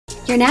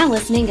You're now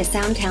listening to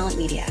Sound Talent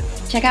Media.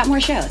 Check out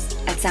more shows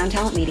at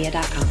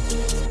soundtalentmedia.com.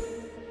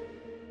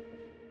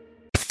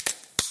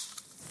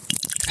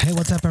 Hey,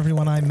 what's up,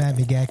 everyone? I'm Matt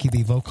McGachy,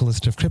 the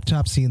vocalist of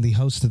Cryptopsy and the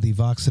host of the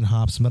Vox and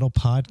Hops Metal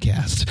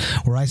Podcast,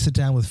 where I sit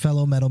down with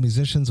fellow metal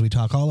musicians. We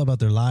talk all about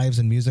their lives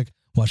and music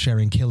while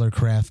sharing killer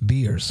craft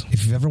beers.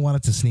 If you've ever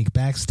wanted to sneak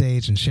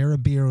backstage and share a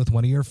beer with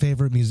one of your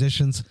favorite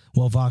musicians,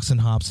 well, Vox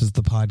and Hops is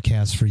the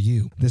podcast for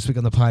you. This week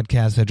on the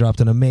podcast, I dropped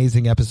an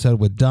amazing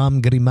episode with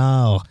Dom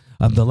Grimal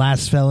of The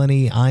Last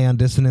Felony, Ion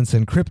Dissonance,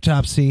 and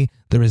Cryptopsy.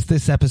 There is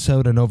this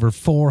episode and over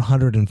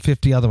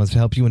 450 other ones to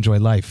help you enjoy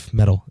life,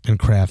 metal, and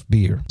craft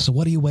beer. So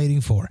what are you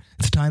waiting for?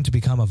 It's time to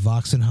become a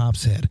Vox and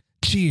Hops head.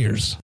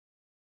 Cheers!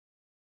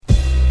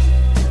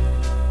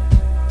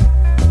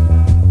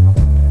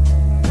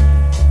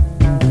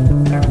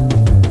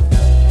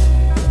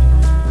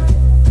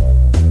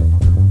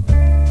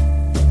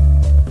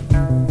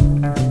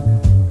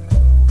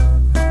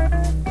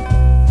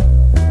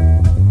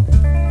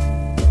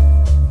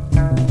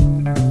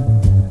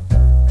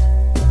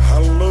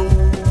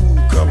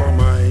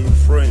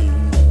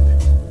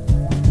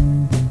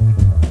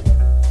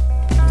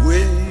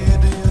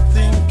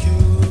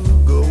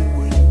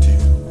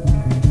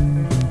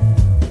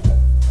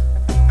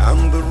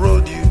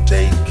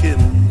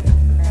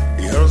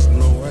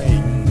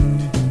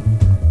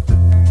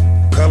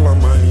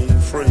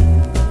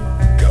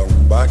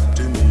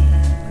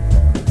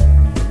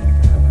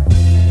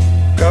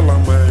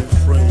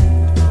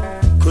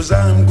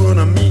 I'm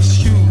gonna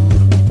miss you.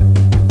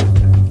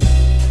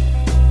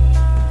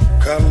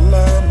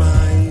 Kala,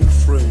 my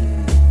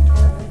friend.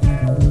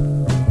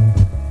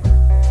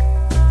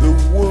 The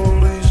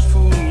world is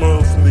full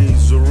of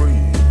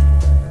misery,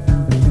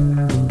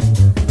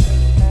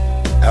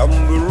 and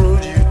the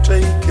road you've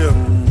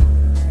taken,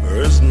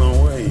 there's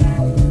no end.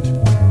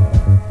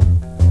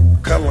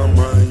 Kala,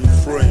 my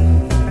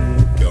friend,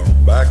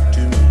 come back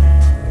to me.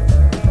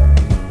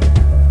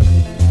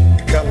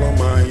 Kala,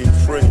 my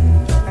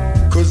friend,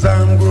 'cause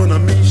I'm gonna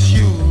miss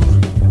you.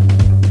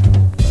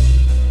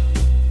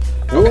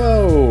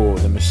 Whoa!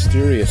 The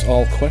mysterious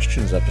All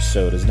Questions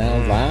episode is now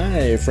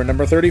live for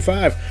number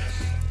 35.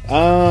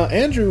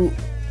 Andrew,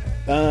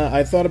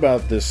 I thought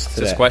about this today. Is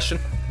this question?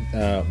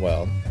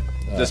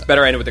 This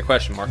better end with a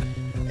question mark.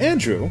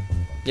 Andrew.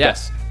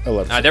 Yes.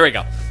 Ellipsis. There we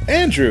go.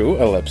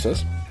 Andrew,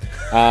 ellipsis.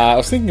 I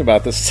was thinking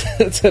about this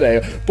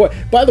today. Boy,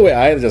 by the way,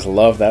 I just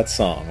love that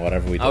song,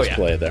 whatever we just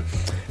played there.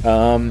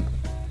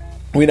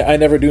 I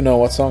never do know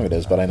what song it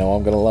is, but I know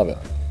I'm going to love it.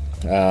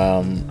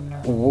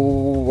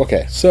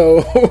 Okay,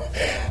 so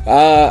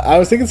I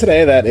was thinking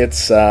today that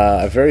it's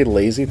a very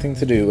lazy thing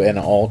to do in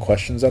an All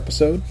Questions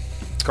episode.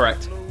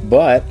 Correct.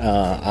 But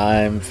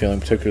I'm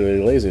feeling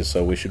particularly lazy,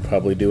 so we should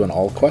probably do an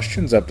All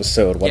Questions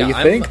episode. What do you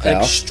think, I'm an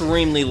Al?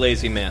 extremely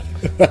lazy man.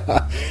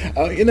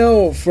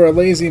 For a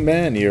lazy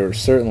man, you're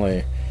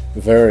certainly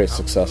very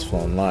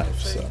successful in life.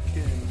 So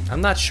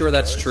I'm not sure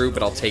that's true,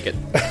 but I'll take it.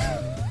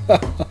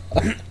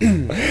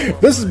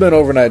 This has been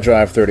Overnight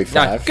Drive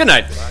 35. Good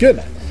night. Good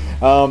night.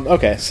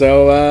 Okay,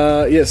 so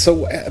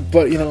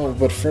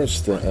but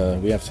first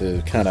we have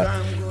to kind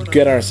of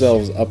get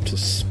ourselves up to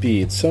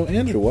speed. So,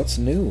 Andrew, what's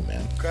new,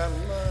 man?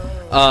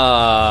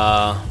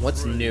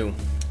 What's new?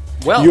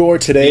 Well,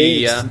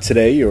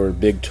 today your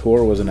big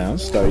tour was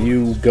announced. Are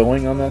you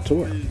going on that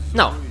tour?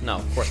 No,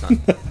 of course not.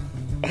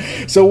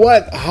 So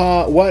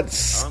what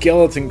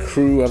skeleton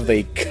crew have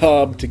they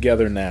cubbed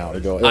together now to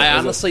go? I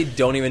honestly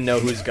don't even know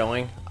who's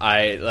going.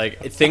 I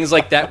like things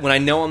like that. When I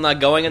know I'm not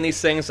going on these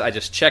things, I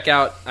just check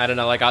out. I don't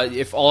know.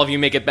 If all of you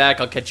make it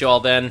back, I'll catch you all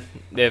then.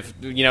 If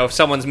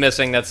someone's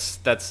missing, that's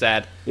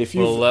sad.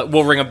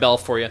 We'll ring a bell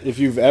for you. If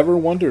you've ever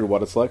wondered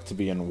what it's like to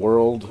be in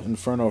World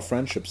Inferno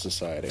Friendship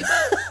Society.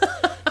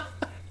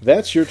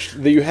 That's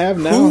you have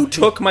now. Who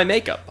took my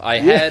makeup? I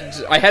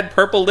had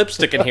purple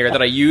lipstick in here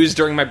that I used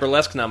during my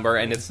burlesque number,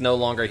 and it's no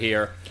longer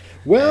here.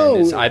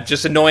 Well, I'm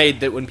just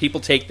annoyed that when people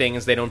take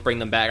things, they don't bring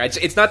them back.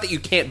 It's not that you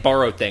can't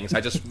borrow things.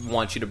 I just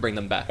want you to bring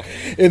them back.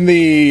 In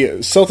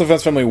the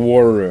Self-Defense Family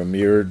War Room,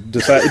 you're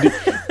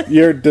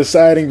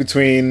deciding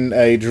between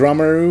a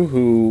drummer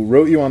who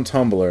wrote you on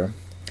Tumblr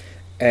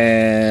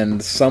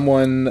and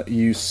someone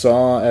you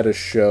saw at a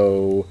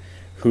show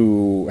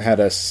who had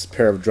a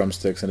pair of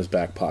drumsticks in his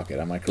back pocket.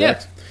 Am I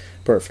correct? Yeah.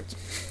 Perfect.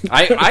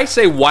 I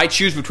say, why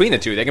choose between the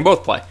two? They can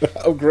both play.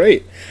 Oh,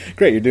 great.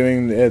 You're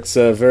doing it's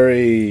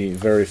very,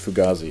 very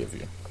Fugazi of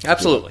you.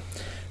 Absolutely.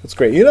 That's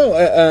great.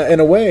 In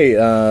a way,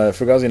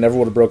 Fugazi never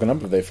would have broken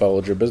up if they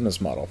followed your business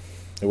model.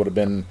 It would have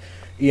been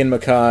Ian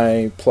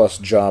MacKaye plus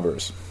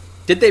jobbers.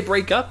 Did they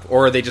break up,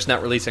 or are they just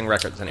not releasing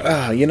records anymore?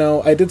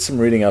 I did some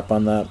reading up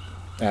on that,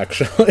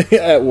 actually,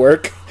 at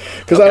work.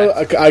 Because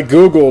I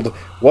Googled,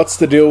 what's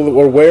the deal,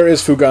 or where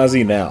is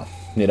Fugazi now,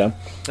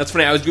 That's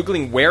funny. I was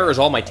Googling, where is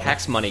all my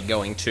tax money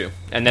going to?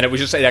 And then it was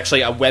just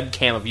actually a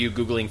webcam of you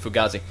Googling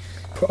Fugazi.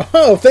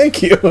 Oh,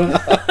 thank you.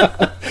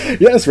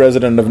 Yes,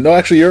 resident of... No,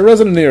 actually, you're a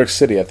resident of New York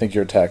City. I think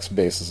your tax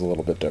base is a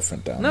little bit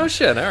different down there. No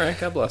shit. All right.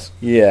 God bless.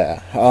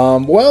 Yeah.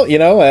 Well,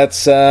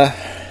 that's...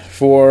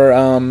 for,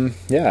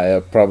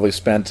 I probably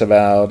spent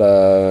about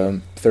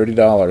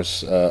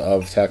 $30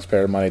 of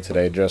taxpayer money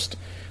today just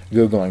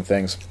Googling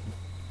things.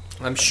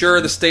 I'm sure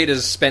the state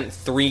has spent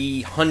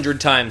 300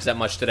 times that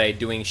much today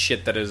doing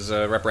shit that is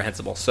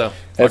reprehensible. So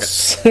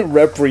it's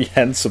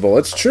reprehensible.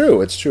 It's true.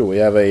 We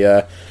have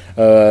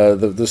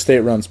the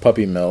state runs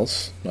puppy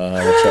mills,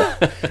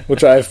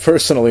 which I've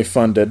personally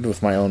funded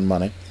with my own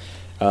money.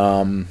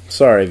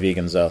 Sorry,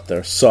 vegans out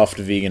there, soft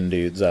vegan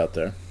dudes out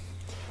there.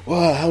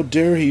 Wow, how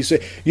dare he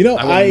say? I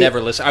will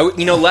never listen.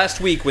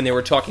 Last week when they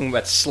were talking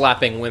about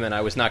slapping women,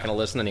 I was not going to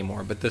listen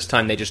anymore. But this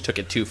time they just took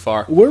it too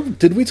far.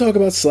 Did we talk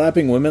about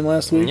slapping women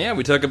last week? Yeah,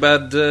 we talked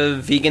about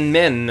vegan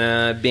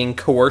men being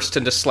coerced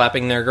into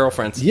slapping their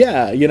girlfriends.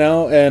 Yeah,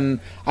 and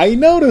I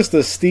noticed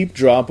a steep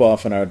drop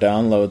off in our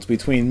downloads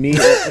between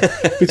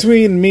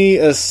me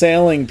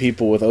assailing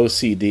people with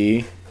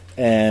OCD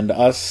and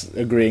us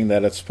agreeing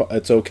that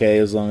it's okay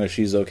as long as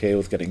she's okay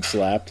with getting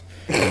slapped.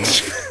 Cool.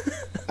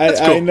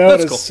 I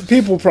noticed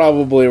people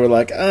probably were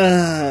like,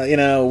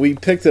 we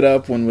picked it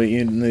up when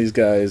these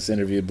guys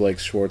interviewed Blake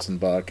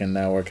Schwarzenbach, and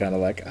now we're kind of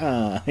like,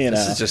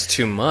 This is just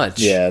too much.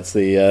 Yeah, it's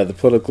the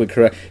politically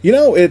correct.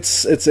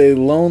 It's a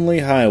lonely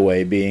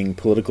highway being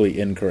politically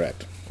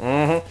incorrect.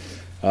 Mm-hmm.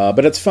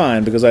 But it's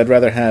fine, because I'd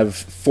rather have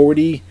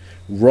 40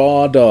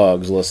 raw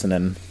dogs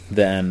listening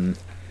than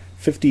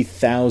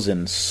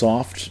 50,000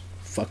 soft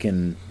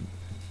fucking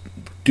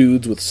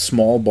dudes with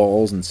small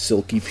balls and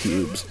silky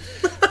pubes.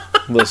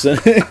 Listen,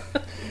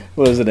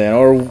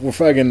 or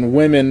fucking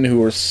women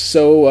who are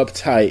so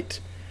uptight,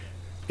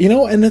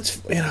 and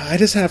it's, I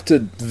just have to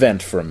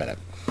vent for a minute.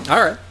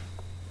 All right,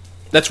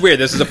 that's weird.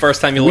 This is the first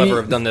time you'll ever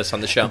have done this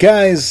on the show,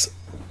 guys.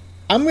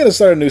 I'm going to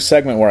start a new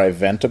segment where I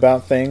vent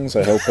about things.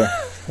 I hope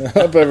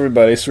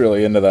everybody's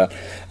really into that.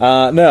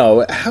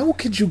 No, how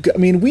could you?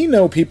 We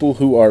know people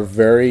who are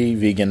very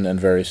vegan and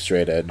very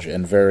straight edge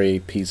and very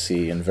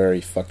PC and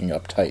very fucking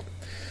uptight.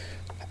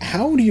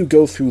 How do you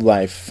go through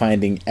life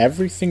finding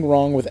everything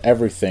wrong with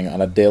everything on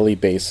a daily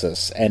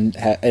basis,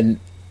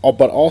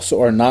 but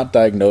also are not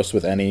diagnosed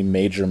with any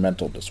major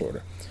mental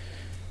disorder?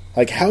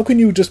 Like, how can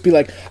you just be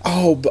like,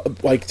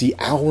 like the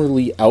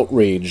hourly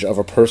outrage of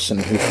a person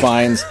who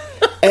finds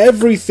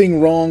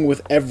everything wrong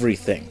with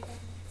everything?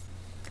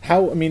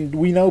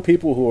 We know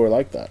people who are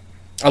like that.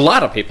 A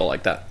lot of people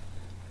like that.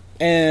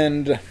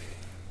 And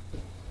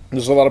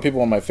there's a lot of people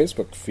on my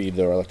Facebook feed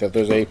that are like that.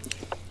 There's a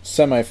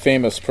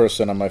semi-famous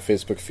person on my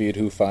Facebook feed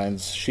who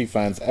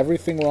finds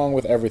everything wrong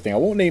with everything. I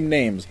won't name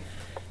names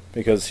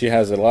because she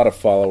has a lot of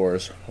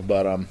followers,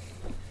 but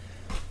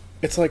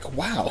it's like,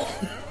 wow.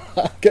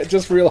 I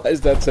just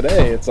realized that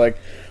today. It's like,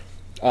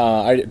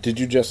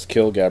 did you just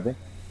kill Gabrielle?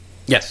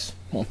 Yes.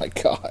 Oh my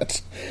God.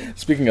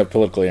 Speaking of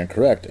politically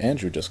incorrect,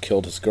 Andrew just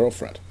killed his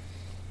girlfriend.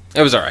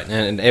 It was alright,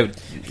 and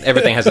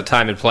everything has a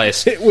time and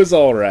place. It was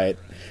alright.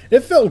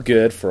 It felt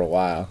good for a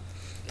while.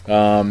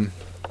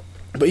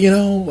 But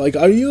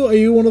are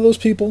you one of those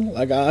people?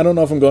 Like, I don't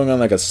know if I'm going on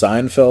like a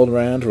Seinfeld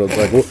rant where it's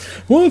like, well,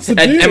 what's the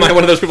deal? Am I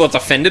one of those people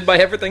that's offended by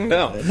everything?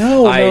 No.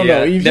 No.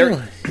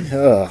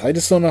 I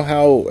just don't know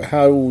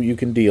how you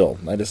can deal.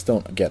 I just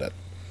don't get it.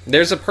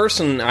 There's a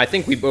person, I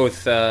think we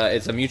both,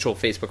 it's a mutual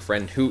Facebook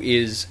friend, who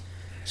is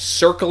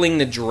circling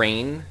the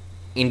drain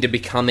into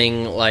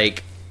becoming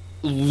like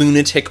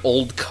lunatic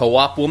old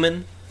co-op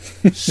woman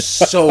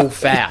so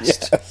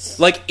fast. Yes.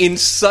 Like, in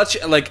such,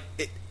 like...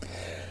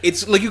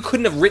 It's like you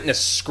couldn't have written a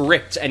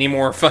script any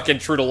more fucking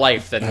true to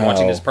life than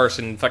watching this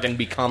person fucking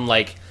become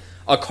like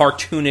a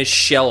cartoonish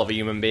shell of a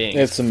human being.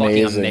 It's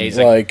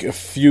amazing. Like a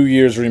few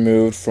years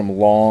removed from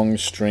long,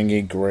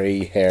 stringy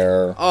gray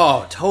hair.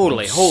 Oh,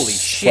 totally. Holy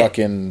shit.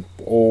 Fucking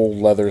old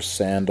leather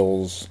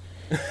sandals.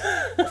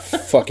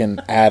 Fucking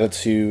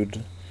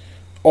attitude.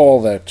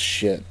 All that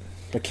shit.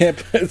 I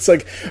can't. It's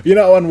like,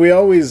 and we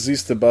always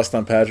used to bust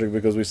on Patrick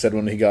because we said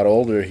when he got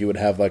older he would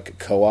have like a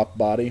co-op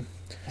body.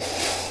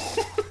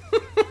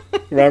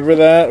 Remember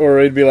that? Or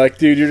he'd be like,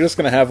 dude, you're just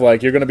going to have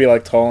like, you're going to be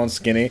like tall and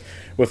skinny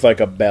with like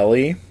a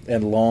belly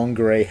and long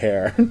gray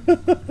hair.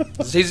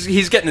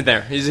 He's getting it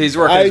there. He's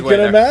working his way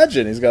there. I can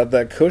imagine. He's got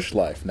that Kush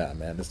life now,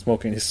 man. He's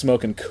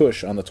smoking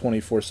Kush on the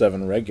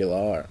 24/7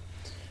 regular.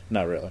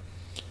 Not really.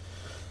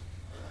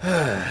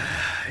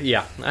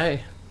 Yeah,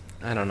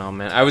 I don't know,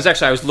 man. I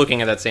was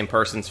looking at that same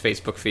person's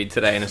Facebook feed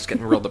today, and it's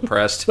getting real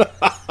depressed.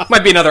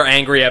 Might be another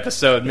angry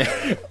episode,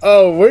 man.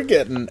 Oh, we're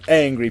getting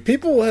angry.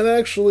 People have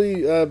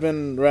actually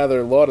been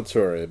rather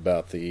laudatory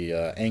about the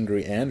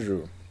Angry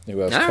Andrew who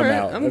has come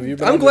out.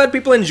 I'm glad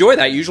people enjoy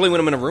that. Usually when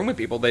I'm in a room with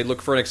people, they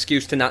look for an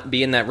excuse to not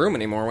be in that room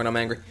anymore when I'm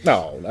angry.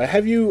 No.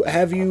 Have you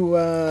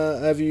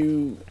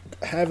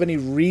any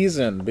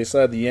reason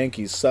beside the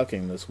Yankees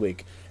sucking this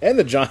week? And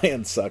the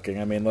Giants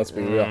sucking, let's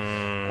be real.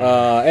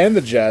 And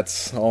the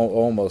Jets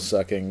almost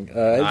sucking. Do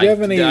you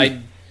have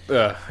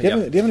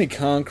any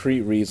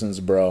concrete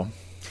reasons, bro?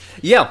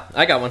 Yeah,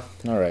 I got one.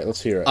 All right,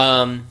 let's hear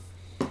it.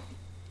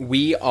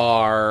 We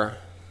are,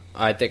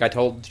 I think I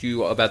told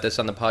you about this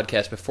on the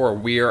podcast before,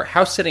 we're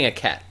house-sitting a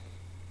cat.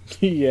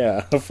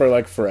 Yeah, for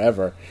like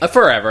forever.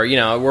 Forever,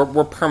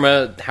 we're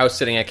perma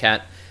house-sitting a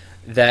cat.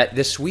 that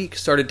this week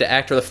started to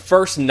act, or the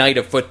first night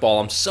of football.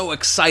 I'm so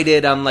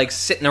excited. I'm like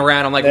sitting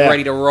around. I'm like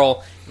ready to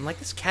roll. I'm like,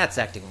 this cat's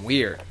acting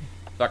weird.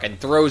 Fucking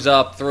throws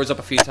up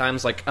a few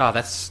times. Like, oh,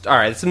 that's all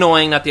right. It's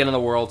annoying. Not the end of the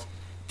world.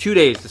 2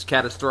 days, this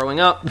cat is throwing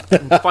up.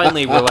 And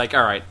finally, we're like,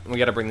 all right, we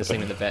got to bring this thing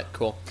to the vet.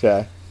 Cool.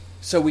 Okay.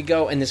 So we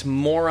go, and this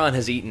moron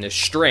has eaten a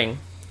string,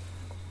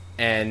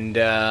 and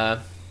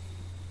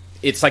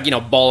it's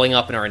like, balling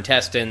up in her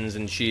intestines,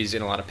 and she's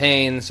in a lot of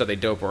pain, so they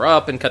dope her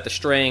up and cut the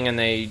string, and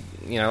they,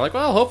 like,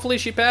 well, hopefully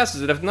she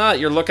passes it. If not,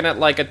 you're looking at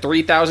like a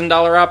 $3,000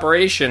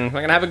 operation.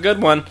 We're going to have a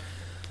good one.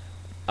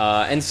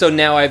 And so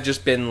now I've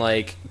just been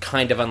like,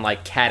 kind of on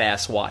like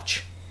cat-ass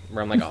watch,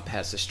 where I'm like, oh,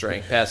 pass the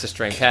string, pass it,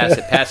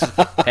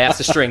 pass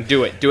the string,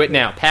 do it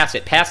now, pass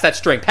that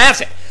string,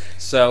 pass it.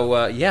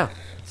 So, yeah.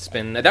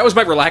 That was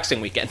my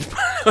relaxing weekend.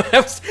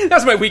 that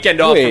was my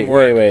weekend off from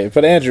work. Wait.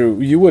 But Andrew,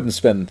 you wouldn't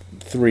spend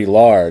 $3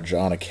 large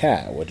on a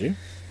cat, would you?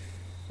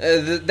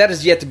 That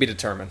is yet to be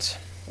determined.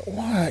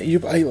 Why?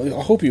 I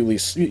hope you at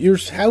least... You're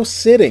house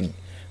sitting,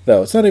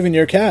 though. It's not even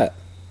your cat.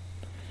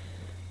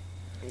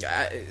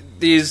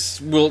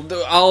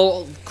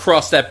 I'll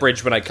cross that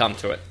bridge when I come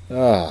to it.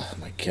 Oh,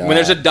 my God. When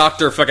there's a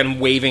doctor fucking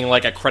waving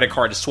like a credit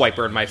card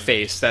swiper in my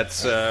face,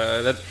 that's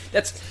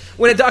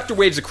when a doctor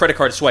waves a credit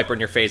card swiper in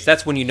your face,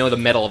 that's when you know the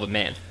mettle of a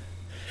man.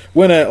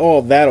 When a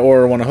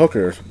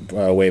hooker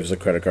waves a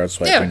credit card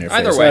swiper in your face.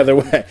 Either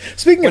way.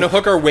 When A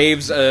hooker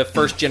waves a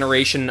first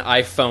generation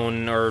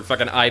iPhone or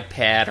fucking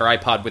iPad or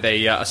iPod with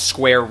a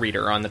square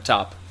reader on the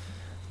top.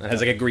 It has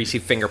like a greasy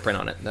fingerprint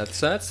on it. That's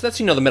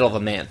the middle of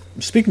a man.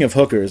 Speaking of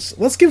hookers,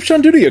 let's give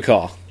Sean Duty a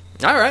call.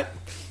 All right.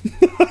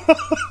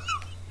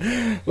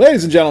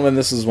 Ladies and gentlemen,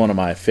 this is one of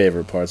my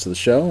favorite parts of the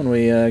show, and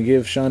we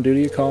give Sean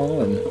Duty a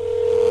call, and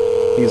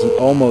he's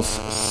almost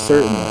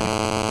certainly...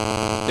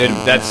 Dude,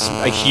 that's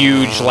a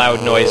huge,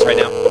 loud noise right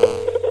now.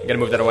 I'm gonna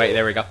move that away.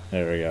 There we go.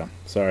 There we go.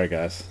 Sorry,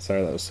 guys.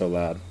 Sorry that was so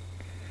loud.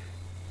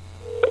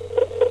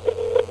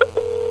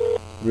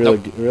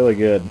 Really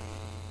good.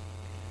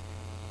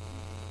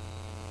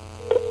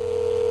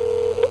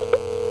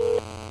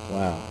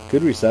 Wow,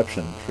 good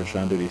reception for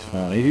Sean Duty's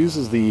phone. He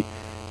uses the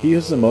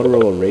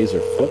Motorola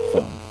Razr flip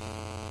phone.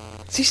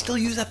 Does he still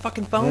use that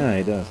fucking phone? Yeah,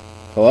 he does.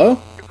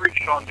 Hello? You've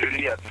reached Sean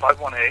Duty at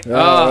 518. Oh,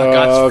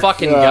 God's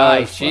fucking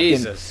guy.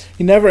 Jesus.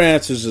 He never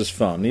answers his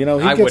phone.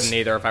 I wouldn't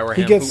either if I were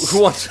him.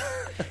 Who wants...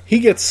 He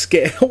gets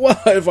scared.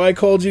 What if I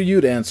called you?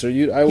 You'd answer.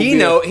 He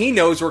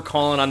knows we're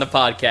calling on the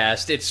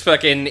podcast.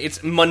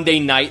 It's Monday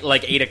night,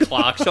 like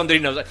 8:00. Sean Duty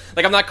knows.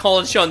 Like, I'm not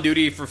calling Sean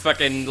Duty for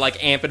fucking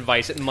like amp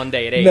advice at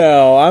Monday at 8.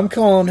 No, I'm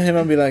calling him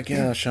and be like,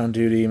 yeah, Sean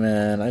Duty,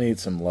 man, I need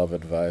some love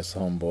advice,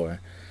 homeboy.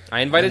 I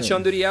invited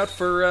Sean Duty out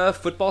for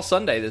Football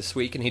Sunday this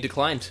week, and he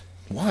declined.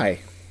 Why?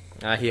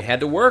 He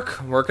had to work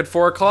at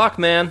 4:00,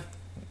 man.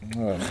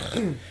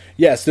 Oh.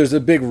 Yes, there's a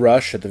big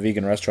rush at the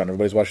vegan restaurant.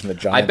 Everybody's watching the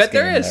Giants. I bet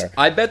there is. There.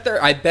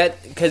 I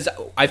bet because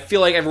I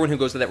feel like everyone who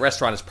goes to that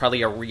restaurant is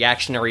probably a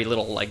reactionary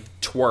little like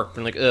twerp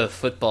and like, ugh,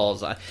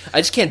 football's on. I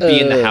just can't be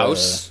in the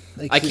house.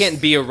 I can't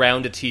be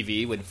around a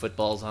TV when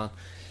football's on.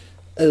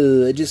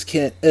 I just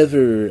can't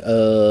ever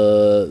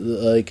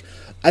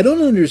I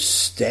don't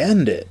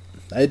understand it.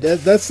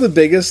 That's the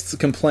biggest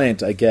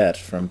complaint I get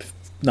from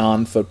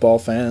non-football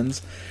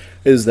fans,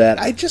 is that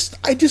I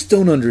just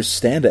don't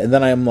understand it. And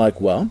then I'm like,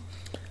 well,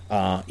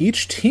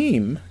 each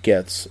team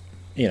gets,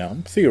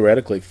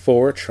 theoretically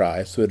 4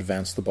 tries to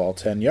advance the ball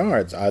 10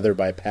 yards, either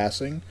by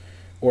passing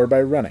or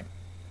by running.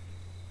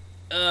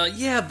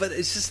 Yeah, but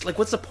it's just like,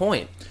 what's the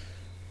point?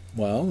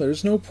 Well,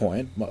 there's no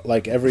point.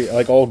 Like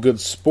all good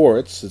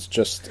sports, it's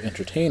just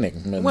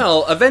entertaining.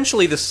 Well,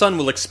 eventually the sun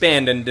will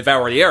expand and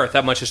devour the earth.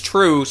 That much is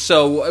true.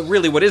 So,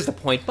 really, what is the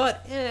point?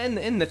 But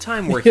in the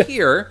time we're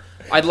here,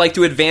 I'd like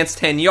to advance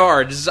 10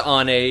 yards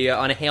on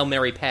a Hail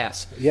Mary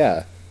pass.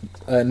 Yeah.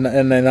 In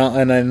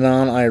a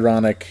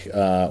non-ironic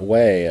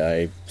way,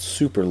 I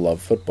super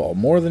love football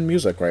more than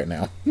music right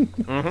now.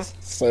 Mm-hmm.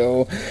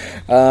 So,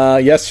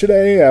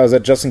 yesterday I was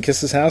at Justin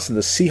Kiss's house, and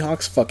the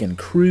Seahawks fucking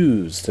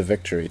cruised to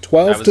victory,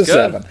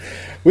 12-7.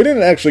 We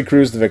didn't actually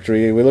cruise to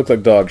victory; we looked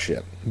like dog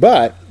shit.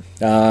 But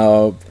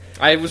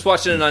I was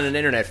watching it on an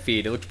internet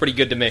feed. It looked pretty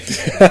good to me.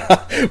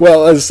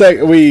 Well,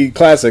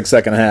 classic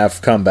second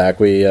half comeback.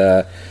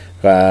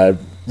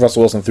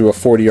 Russell Wilson threw a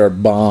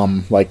 40-yard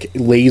bomb, like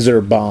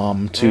laser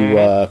bomb,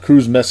 to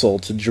cruise missile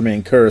to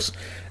Jermaine Kearse,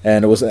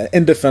 and it was an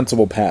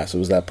indefensible pass. It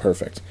was that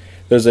perfect.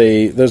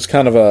 There's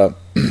kind of a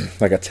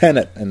like a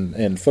tenet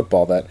in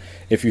football that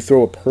if you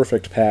throw a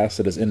perfect pass,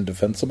 it is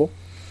indefensible,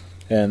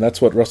 and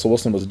that's what Russell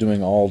Wilson was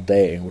doing all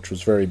day, which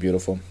was very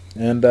beautiful.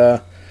 And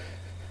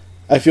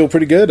I feel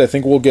pretty good. I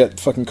think we'll get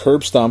fucking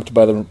curb stomped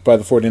by the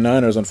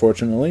 49ers,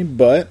 unfortunately,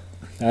 but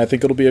I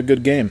think it'll be a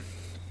good game.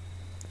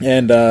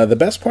 And the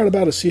best part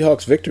about a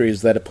Seahawks victory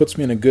is that it puts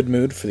me in a good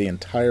mood for the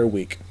entire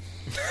week.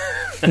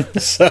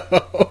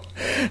 So,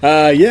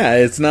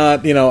 it's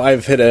not,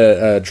 I've hit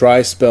a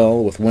dry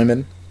spell with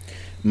women.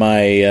 My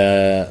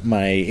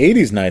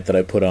 80s night that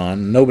I put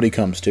on, nobody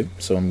comes to,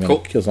 so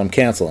I'm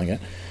canceling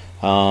it.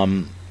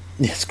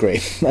 It's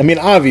great. I mean,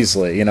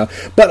 obviously,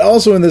 but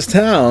also in this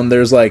town,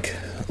 there's like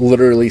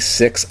literally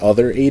 6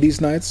 other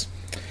 80s nights.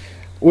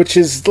 Which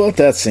is, let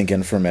that sink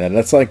in for a minute.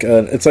 It's like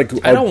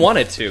I don't want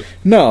it to.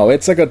 No,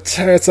 it's like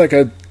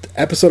a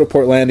episode of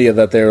Portlandia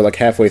that they were like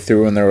halfway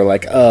through and they were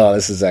like, oh,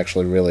 this is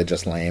actually really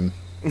just lame.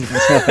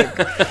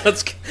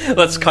 Let's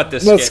cut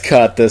this. Let's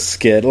cut this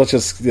skit. Let's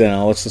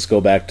just go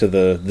back to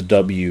the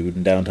W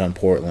in downtown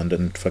Portland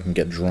and fucking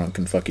get drunk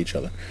and fuck each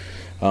other.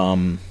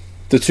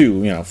 The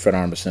two, Fred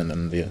Armisen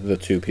and the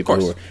two people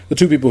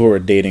who were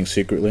dating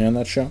secretly on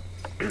that show.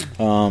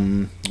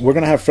 We're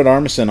gonna have Fred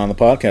Armisen on the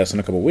podcast in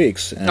a couple of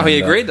weeks. And, he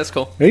agreed. That's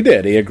cool. He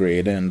did. He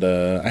agreed, and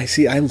I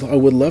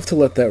would love to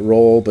let that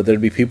roll, but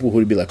there'd be people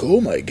who'd be like, "Oh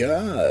my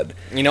god!"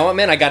 You know what,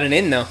 man? I got an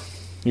in now.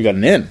 You got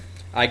an in.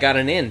 I got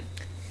an in.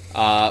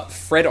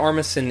 Fred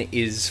Armisen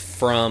is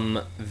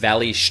from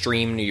Valley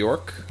Stream, New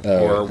York,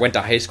 or went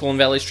to high school in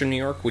Valley Stream, New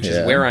York, which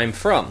is where I'm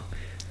from.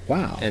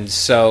 Wow. And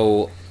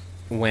so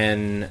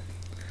when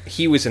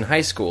he was in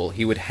high school,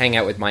 he would hang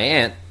out with my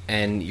aunt.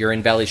 And you're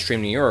in Valley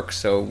Stream, New York,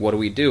 so what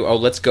do? Oh,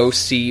 let's go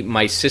see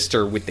my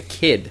sister with the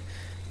kid.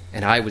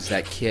 And I was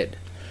that kid.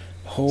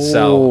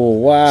 Oh,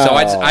 wow. So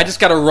I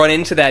just got to run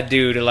into that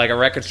dude at like a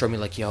record store and be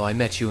like, yo, I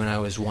met you when I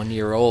was 1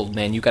 year old,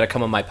 man. You got to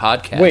come on my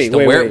podcast. Wait.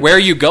 Where are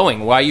you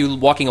going? Why are you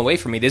walking away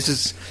from me? This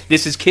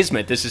is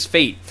kismet. This is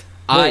fate.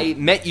 I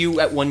met you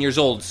at 1 year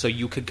old, so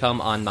you could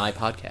come on my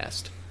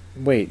podcast.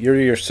 Wait, you're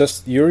your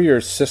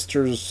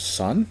sister's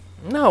son?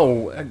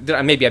 No,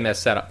 maybe I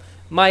messed that up.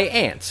 My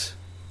aunt.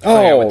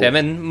 Hang out with them,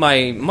 and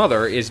my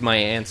mother is my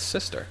aunt's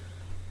sister.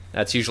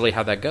 That's usually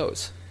how that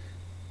goes.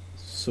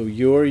 So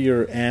you're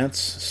your aunt's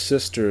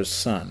sister's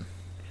son.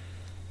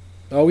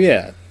 Oh,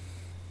 yeah.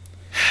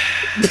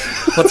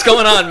 What's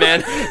going on,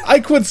 man? I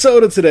quit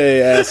soda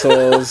today,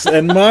 assholes,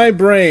 and my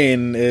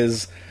brain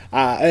is...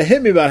 it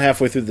hit me about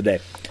halfway through the day,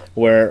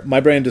 where my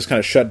brain just kind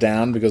of shut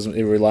down because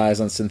it relies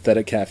on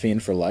synthetic caffeine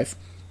for life,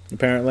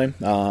 apparently.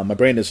 My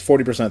brain is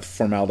 40%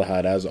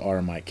 formaldehyde, as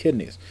are my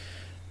kidneys.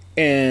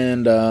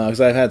 And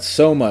because I've had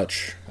so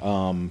much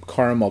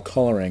caramel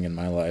coloring in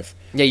my life.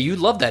 Yeah, you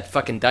love that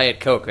fucking Diet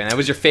Coke, man. That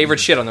was your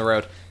favorite shit on the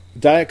road.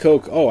 Diet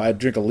Coke, I'd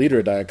drink a liter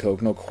of Diet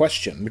Coke, no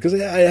question. Because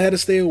I had to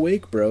stay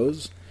awake,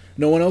 bros.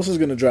 No one else was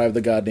going to drive the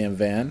goddamn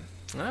van.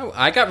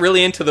 I got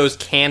really into those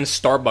canned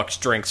Starbucks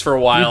drinks for a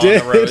while on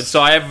the road,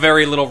 so I have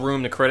very little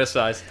room to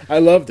criticize. I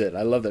loved it.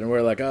 And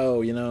we're like, or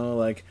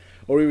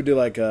we would do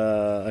like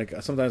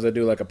sometimes I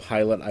do like a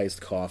Pilot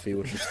iced coffee,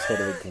 which is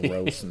totally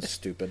gross and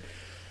stupid.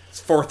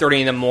 It's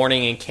 4:30 in the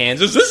morning in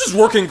Kansas. This is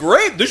working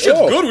great. This shit's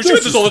good. We should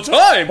do this all the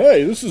time.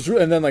 Hey, this is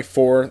and then like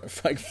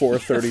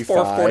 4:35.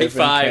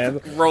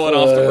 4:45, rolling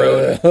off the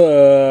road.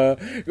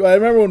 I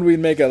remember when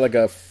we'd make a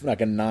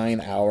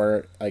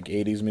 9-hour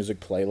 80s music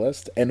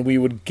playlist, and we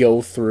would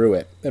go through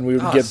it, and we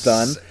would get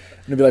done, and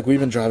it'd be like, we've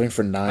been driving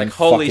for 9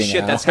 holy fucking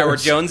shit, hours. That's Howard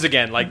Jones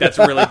again. Like, that's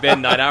really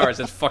been 9 hours.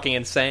 That's fucking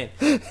insane.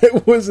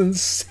 It was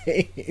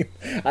insane.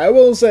 I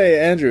will say,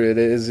 Andrew, it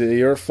is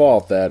your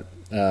fault that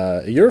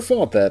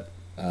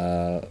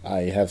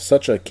I have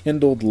such a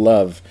kindled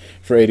love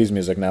for 80s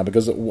music now,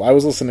 because I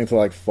was listening to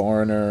like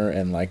Foreigner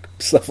and like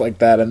stuff like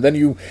that, and then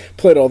you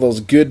played all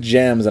those good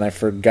gems, and I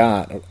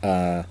forgot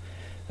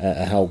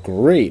how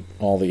great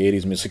all the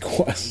 80s music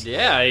was.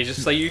 Yeah,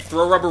 you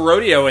throw Rubber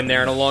Rodeo in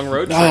there in a long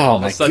road trip. Oh, all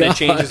of my a sudden God. It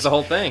changes the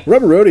whole thing.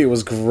 Rubber Rodeo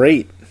was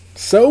great.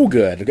 So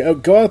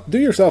good. Go out, do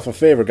yourself a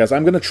favor, guys.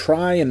 I'm going to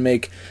try and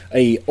make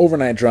a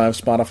overnight drive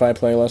Spotify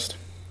playlist,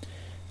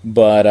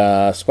 but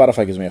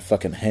Spotify gives me a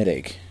fucking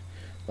headache.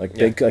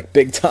 Big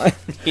time.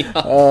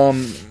 Yeah.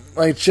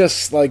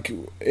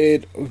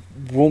 It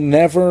will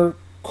never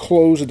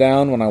close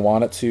down when I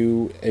want it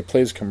to. It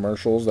plays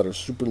commercials that are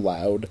super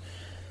loud.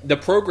 The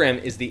program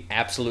is the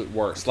absolute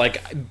worst.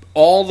 Like,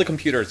 all the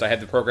computers I have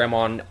the program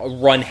on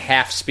run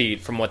half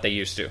speed from what they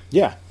used to.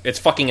 Yeah. It's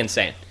fucking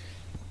insane.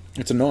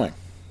 It's annoying.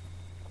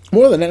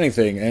 More than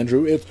anything,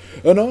 Andrew, it's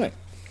annoying.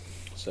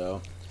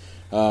 So,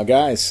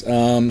 guys.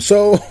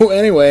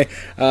 Anyway,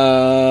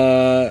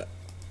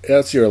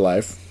 that's your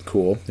life.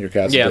 Cool. Your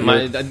cat's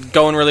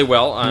going really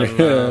well.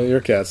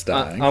 Your cat's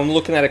dying. I'm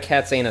looking at a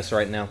cat's anus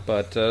right now,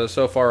 but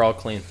so far all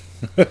clean.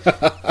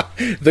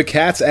 The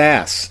cat's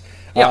ass.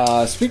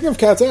 Yeah. Speaking of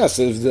cat's ass,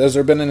 has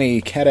there been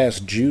any cat ass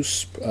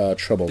juice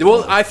trouble?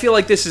 Well, I feel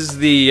like this is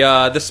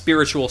the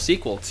spiritual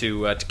sequel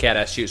to cat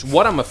ass juice.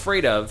 What I'm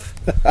afraid of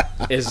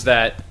is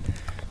that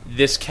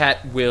this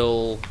cat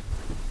will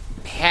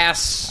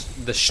pass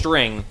the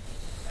string,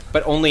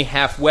 but only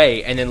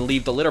halfway, and then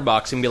leave the litter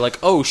box and be like,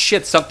 oh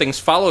shit, something's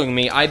following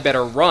me, I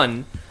better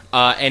run,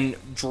 and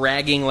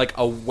dragging like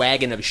a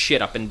wagon of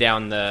shit up and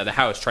down the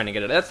house trying to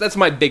get it. That's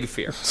my big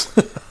fear.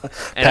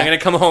 And I'm going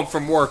to come home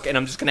from work, and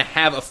I'm just going to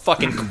have a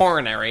fucking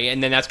coronary,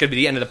 and then that's going to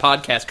be the end of the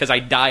podcast because I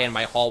die in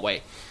my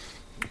hallway.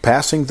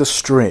 Passing the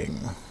String,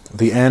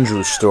 the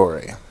Andrew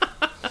story.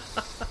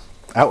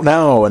 Out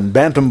now in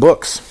Bantam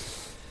Books.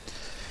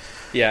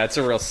 Yeah, it's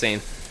a real scene.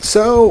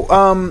 So,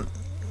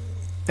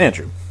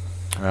 Andrew,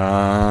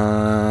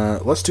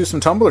 let's do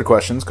some Tumblr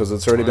questions, because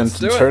it's already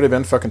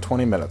been fucking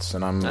 20 minutes,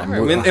 and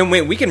and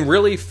wait, we can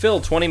really fill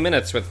 20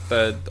 minutes with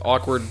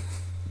awkward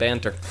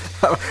Banter.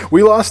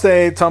 We lost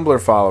a Tumblr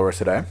follower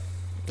today.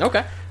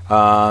 Okay.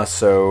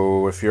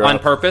 So if you're On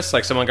purpose?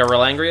 Like someone got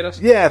real angry at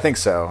us? Yeah, I think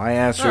so. I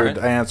answered. Alright.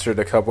 I answered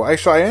a couple.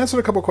 Actually, I answered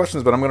a couple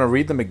questions, but I'm going to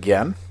read them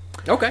again.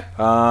 Okay.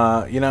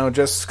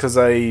 Just because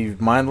I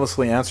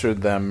mindlessly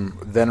answered them,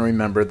 then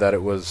remembered that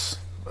it was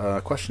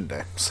question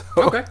day. So,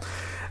 Okay.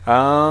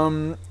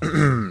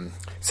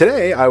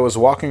 Today I was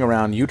walking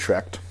around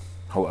Utrecht.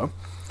 Hello.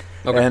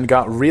 Okay. And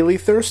got really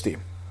thirsty.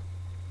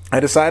 I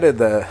decided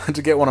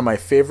to get one of my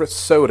favorite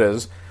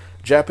sodas,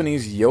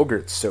 Japanese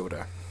yogurt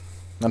soda.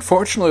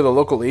 Unfortunately, the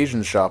local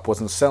Asian shop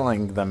wasn't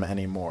selling them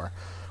anymore.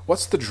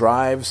 What's the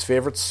Drive's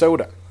favorite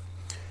soda?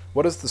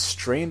 What is the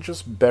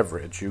strangest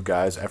beverage you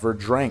guys ever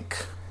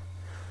drank?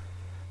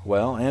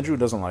 Well, Andrew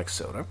doesn't like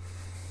soda.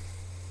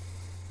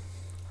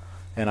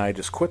 And I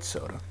just quit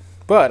soda.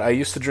 But I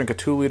used to drink a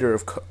 2-liter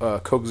of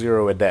Coke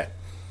Zero a day.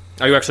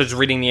 Are you actually just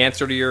reading the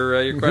answer to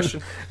your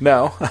question?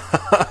 No.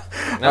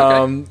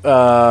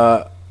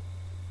 Okay.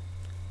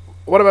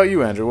 What about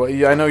you,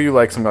 Andrew? I know you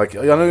like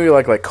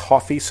like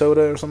coffee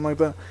soda or something like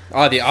that.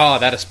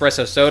 That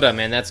espresso soda,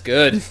 man, that's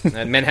good.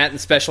 That Manhattan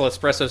Special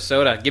espresso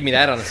soda. Give me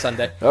that on a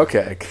Sunday.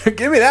 Okay,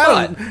 give me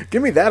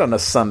that on a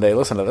Sunday.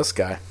 Listen to this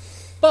guy.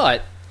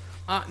 But,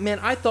 man,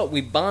 I thought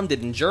we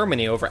bonded in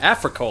Germany over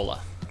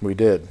Africola. We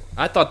did.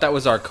 I thought that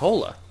was our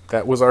cola.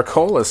 That was our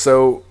cola.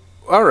 So,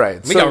 all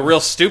right. We got real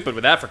stupid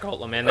with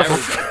Africola, man. That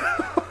was.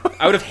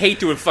 I would have hated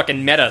to have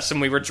fucking met us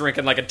and we were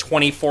drinking like a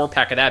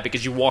 24-pack of that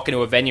because you walk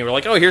into a venue and we're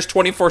like, oh, here's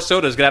 24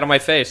 sodas, get out of my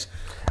face.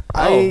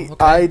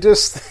 I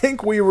just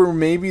think we were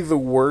maybe the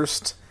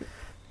worst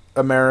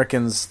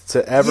Americans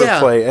to ever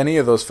play any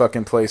of those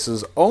fucking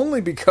places, only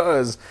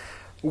because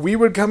we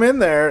would come in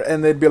there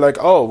and they'd be like,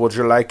 oh, would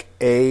you like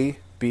a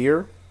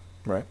beer?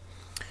 Right?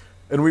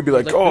 And we'd be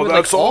like, oh,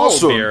 that's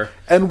awesome. Beer.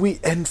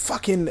 And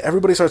fucking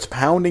everybody starts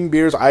pounding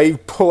beers. I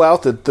pull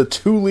out the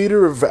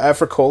 2-liter of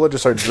Africola,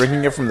 just start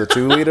drinking it from the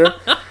 2-liter.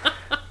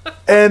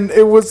 And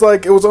it was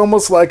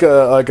almost like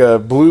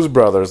a Blues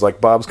Brothers, like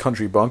Bob's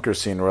Country Bunker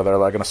scene, where they're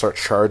like going to start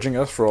charging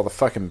us for all the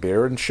fucking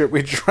beer and shit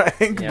we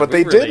drank, yeah, but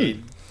they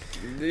didn't.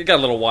 It got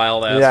a little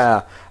wild ass.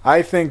 Yeah,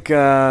 I think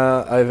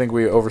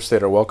we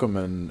overstayed our welcome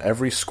in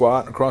every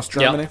squat across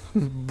Germany,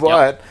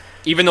 but. Yep.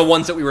 Even the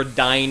ones that we were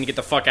dying to get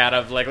the fuck out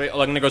of, like I'm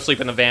going to go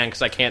sleep in the van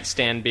because I can't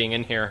stand being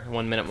in here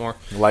 1 minute more.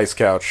 Lice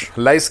couch.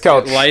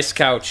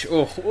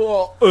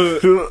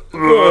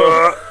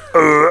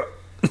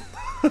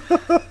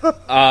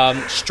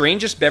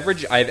 Strangest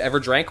beverage I've ever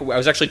drank. I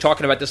was actually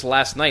talking about this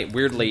last night,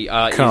 weirdly, is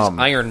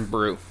Iron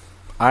Brew.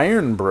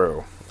 Iron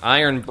Brew.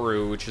 Iron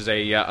Brew, which is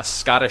a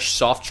Scottish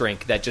soft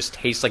drink that just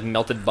tastes like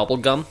melted bubble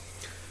gum.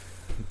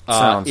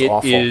 Sounds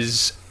awful.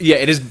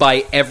 It is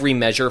by every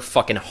measure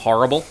fucking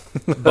horrible.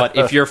 But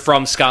if you're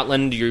from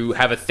Scotland, you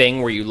have a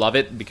thing where you love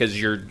it because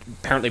you're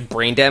apparently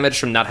brain damaged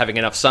from not having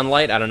enough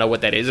sunlight. I don't know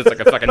what that is. It's like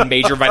a fucking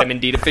major vitamin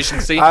D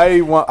deficiency.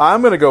 I'm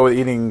going to go with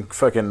eating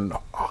fucking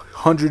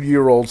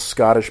 100-year-old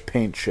Scottish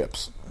paint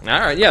chips. All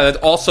right, yeah, that's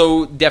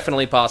also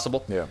definitely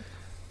possible. Yeah.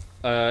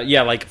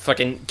 Like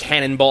fucking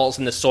cannonballs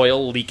in the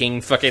soil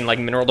leaking fucking like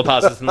mineral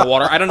deposits in the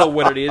water. I don't know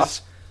what it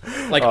is.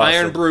 Like, awesome.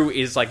 Iron Brew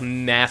is, like,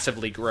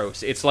 massively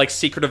gross. It's like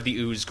Secret of the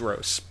Ooze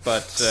gross.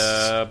 But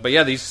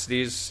yeah,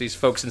 these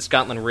folks in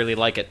Scotland really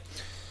like it.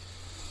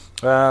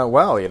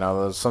 Well,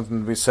 there's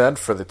something to be said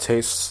for the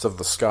tastes of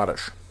the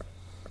Scottish.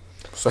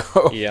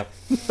 So yeah.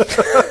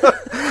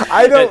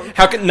 I don't...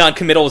 How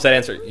non-committal was that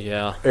answer?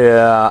 Yeah.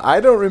 Yeah, I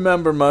don't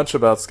remember much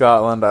about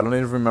Scotland. I don't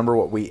even remember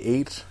what we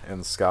ate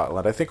in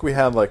Scotland. I think we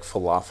had, like,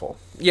 falafel.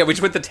 Yeah, we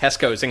just went to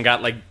Tesco's and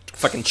got, like,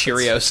 fucking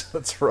Cheerios.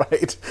 That's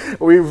right.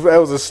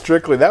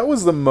 That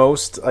was the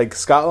most, like,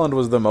 Scotland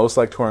was the most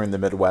like touring the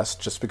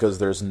Midwest just because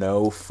there's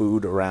no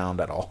food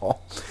around at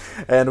all.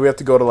 And we have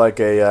to go to, like,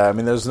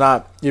 there's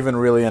not even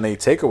really any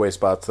takeaway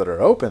spots that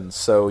are open,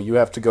 so you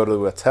have to go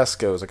to a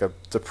Tesco's, like a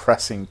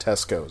depressing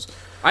Tesco's.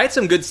 I had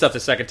some good stuff the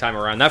second time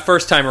around. That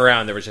first time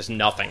around, there was just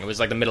nothing. It was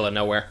like the middle of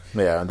nowhere.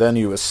 Yeah, and then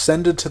you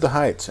ascended to the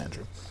heights,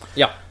 Andrew.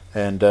 Yeah.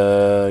 And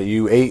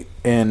you ate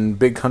in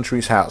Big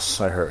Country's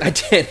house, I heard. I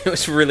did. It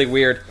was really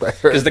weird.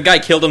 Because the guy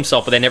killed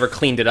himself, but they never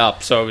cleaned it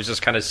up, so it was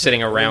just kind of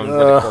sitting around where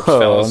the corpse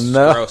fell. It was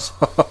gross.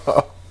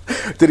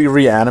 Did he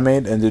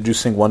reanimate, and did you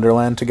sing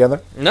Wonderland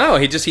together? No,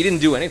 he didn't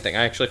do anything.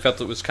 I actually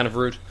felt it was kind of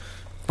rude.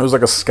 It was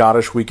like a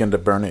Scottish weekend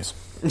at Bernie's.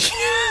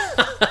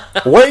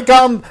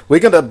 Weekend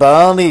at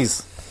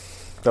Bernie's.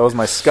 That was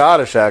my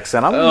Scottish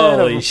accent. I'm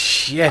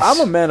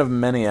a man of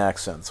many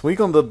accents.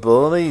 Weekend at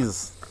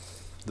Bernie's.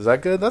 Is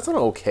that good? That's an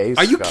okay.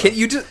 Are you kidding?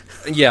 You just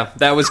yeah,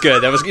 that was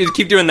good. That was you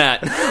keep doing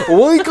that.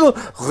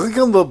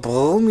 Weekend at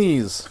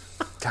Bernie's.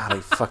 God, I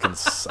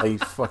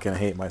fucking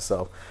hate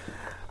myself.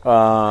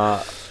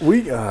 I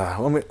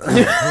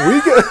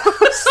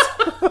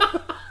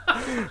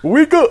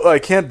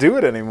can't do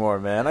it anymore,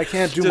 man. I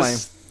can't do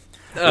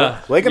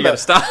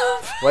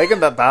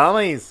Weekend at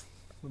Barney's.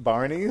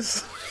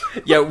 Barney's?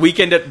 Yeah,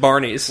 Weekend at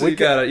Barney's. You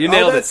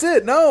nailed it. That's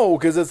it. No,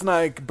 because it's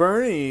like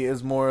Bernie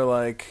is more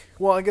like,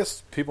 well, I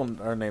guess people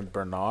are named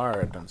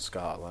Bernard in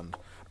Scotland,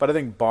 but I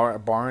think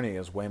Barney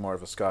is way more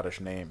of a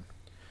Scottish name.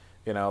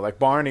 You know, like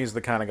Barney's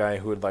the kind of guy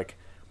who would like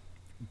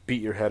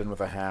beat your head in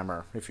with a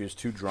hammer if he was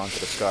too drunk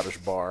at a Scottish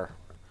bar.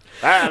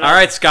 All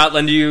right,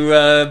 Scotland, you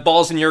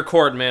balls in your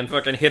court, man.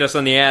 Fucking hit us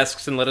on the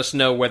asks and let us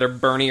know whether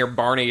Bernie or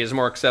Barney is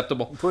more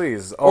acceptable.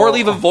 Please. Or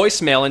leave a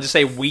voicemail and just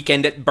say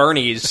 "Weekend at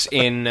Bernie's"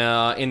 in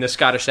the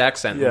Scottish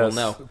accent. Yes,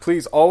 We'll know.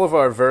 please, all of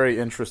our very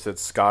interested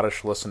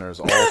Scottish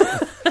listeners,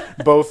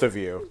 both of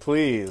you,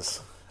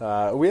 please. You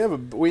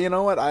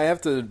know what? I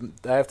have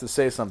to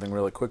say something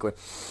really quickly.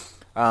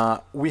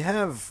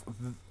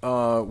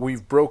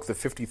 We've broke the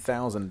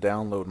 50,000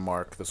 download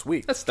mark this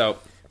week. That's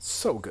dope.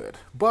 So good,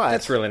 but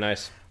That's really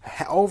nice.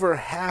 over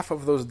half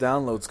of those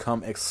downloads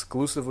come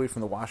exclusively from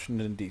the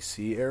Washington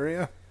D.C.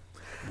 area.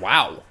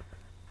 Wow.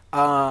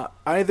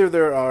 Either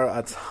there are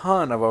a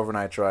ton of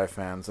Overnight Drive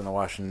fans in the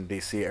Washington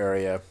D.C.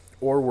 area,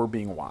 or we're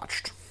being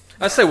watched.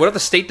 I say, what if the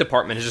State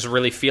Department is just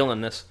really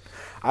feeling this?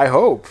 I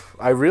hope.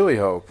 I really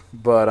hope.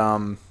 But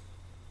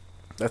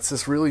that's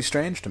just really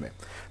strange to me.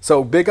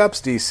 So big ups,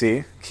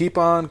 DC. Keep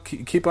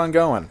on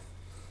going.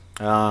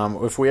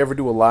 If we ever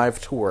do a live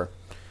tour,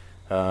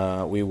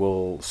 we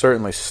will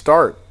certainly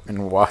start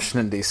in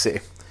Washington D.C.,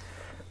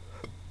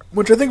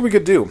 which I think we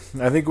could do.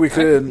 I think we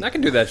could. I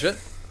can do that shit.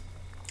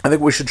 I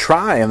think we should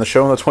try on the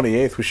show on the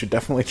 28th. We should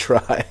definitely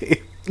try.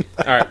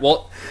 All right.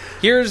 Well,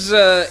 here's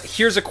a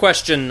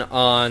question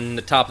on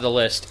the top of the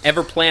list.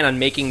 Ever plan on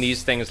making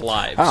these things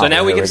live? Oh, so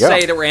now we there can we go.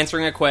 say that we're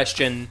answering a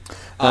question,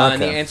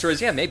 and the Okay. answer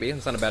is yeah, maybe.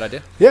 It's not a bad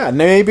idea. Yeah,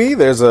 maybe.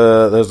 There's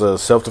a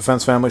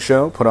self-defense family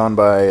show put on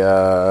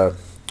by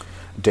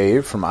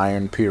Dave from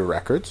Iron Pier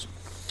Records.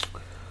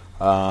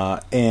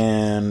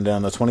 And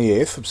on the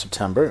 28th of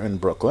September in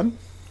Brooklyn.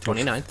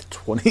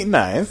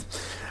 29th,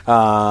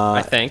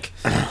 I think.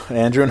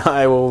 Andrew and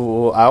I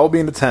will be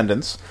in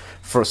attendance.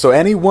 So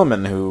any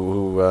woman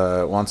who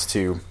wants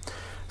to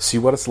see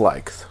what it's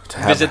like to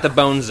Visit the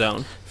Bone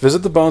Zone. Visit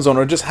the Bone Zone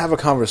or just have a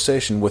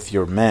conversation with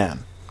your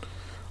man.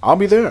 I'll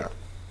be there.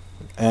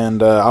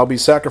 And I'll be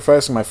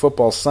sacrificing my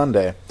football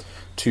Sunday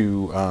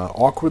to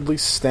awkwardly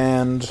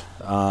stand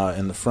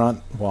in the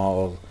front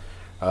while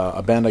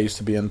a band I used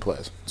to be in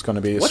plays. It's going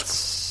to be...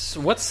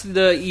 What's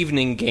the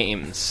evening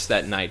games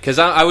that night? Because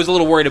I was a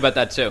little worried about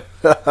that, too.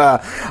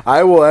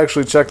 I will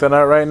actually check that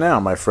out right now,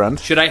 my friend.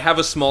 Should I have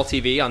a small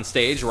TV on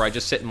stage where I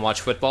just sit and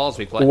watch football as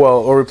we play? Well,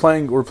 or we're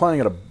playing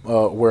at a...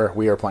 where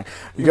we are playing.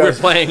 You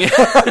guys, We're playing.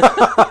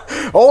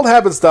 old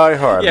habits die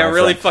hard. Yeah, my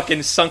really friend.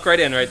 fucking sunk right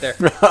in right there.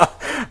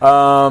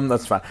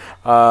 That's fine.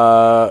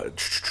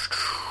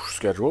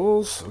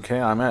 Schedules.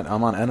 Okay, I'm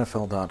on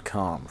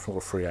NFL.com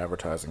for free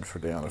advertising for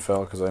the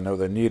NFL because I know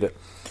they need it.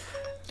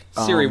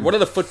 Siri, what are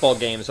the football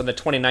games on the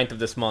 29th of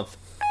this month?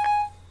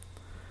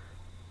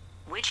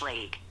 Which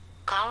league?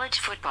 College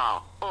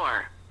football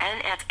or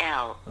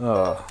NFL?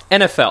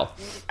 NFL.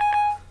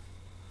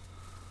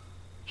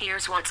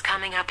 Here's what's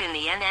coming up in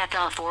the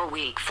NFL for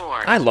Week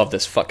 4. I love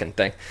this fucking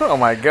thing. Oh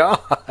my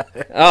god!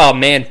 Oh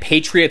man,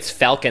 Patriots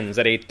Falcons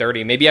at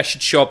 8:30. Maybe I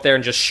should show up there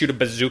and just shoot a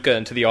bazooka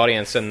into the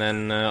audience, and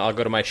then I'll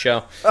go to my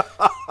show.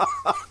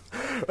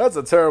 That's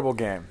a terrible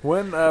game.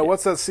 When?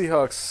 What's that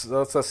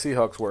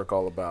Seahawks work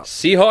all about?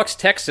 Seahawks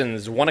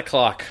Texans 1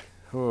 o'clock.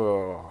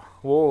 Oh,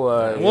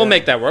 We'll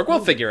make that work.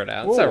 We'll figure it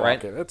out. It's all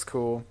right. It's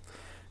cool.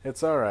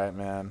 It's all right,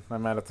 man. I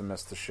might have to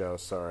miss the show.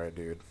 Sorry,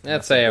 dude.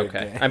 That's a big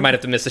okay. game. I might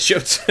have to miss the show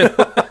too.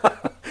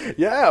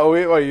 Yeah,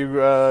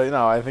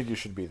 I think you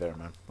should be there,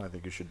 man. I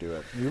think you should do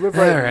it. You live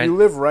right. All right. You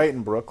live right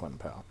in Brooklyn,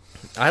 pal.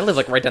 I live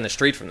like right down the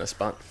street from this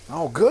spot.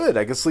 Oh, good.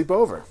 I can sleep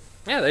over.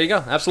 Yeah, there you go.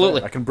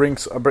 Absolutely. I can bring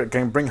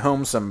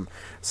home some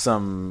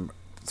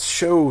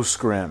show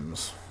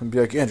scrims and be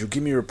like, Andrew,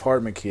 give me your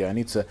apartment key. I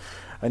need to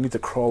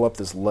crawl up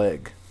this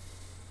leg.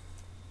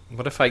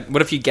 What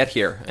if you get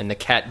here and the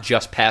cat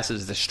just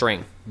passes the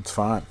string? It's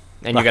fine.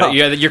 And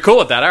you're cool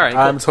with that, all right?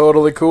 Cool. I'm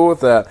totally cool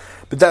with that.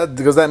 But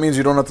because that means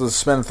you don't have to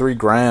spend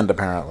 $3,000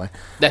 apparently.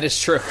 That is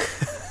true.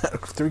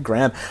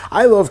 $3,000.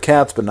 I love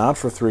cats, but not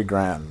for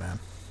 $3,000, man.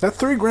 That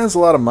 $3,000's a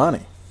lot of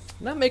money.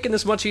 Not making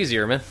this much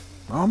easier, man.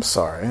 Oh, I'm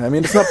sorry. I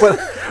mean, it's not. But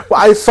well,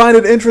 I find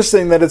it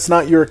interesting that it's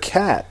not your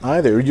cat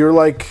either. You're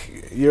like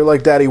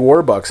Daddy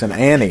Warbucks and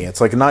Annie.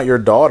 It's like not your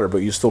daughter, but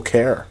you still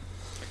care.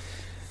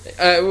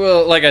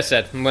 Well, like I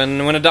said,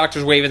 when a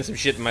doctor's waving some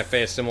shit in my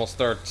face, then we'll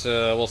start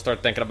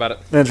thinking about it.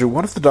 Andrew,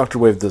 what if the doctor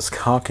waved this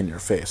cock in your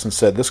face and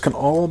said, "This can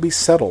all be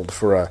settled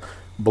for a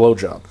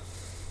blowjob"?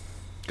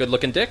 Good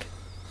looking dick,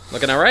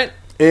 looking all right.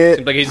 It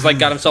Seems like he's like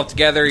got himself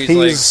together. He's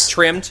like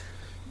trimmed.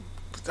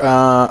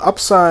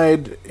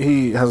 Upside,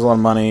 he has a lot of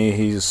money.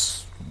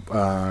 He's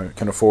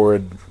can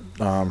afford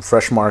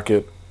Fresh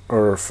Market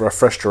or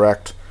Fresh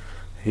Direct.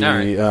 All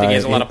right. Think he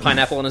has a lot of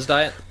pineapple in his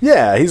diet?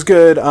 Yeah, he's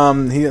good.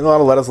 He a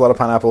lot of lettuce, a lot of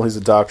pineapple. He's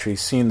a doctor.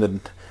 He's seen the,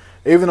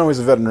 even though he's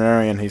a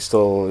veterinarian, he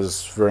still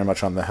is very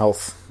much on the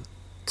health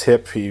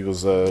tip. He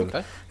was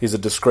he's a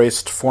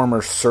disgraced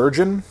former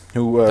surgeon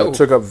who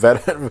took up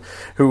veterinary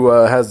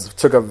as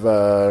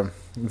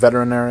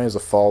a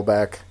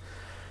fallback.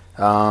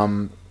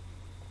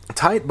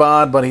 Tight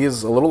bod, but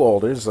he's a little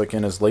older. He's like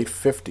in his late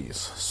 50s.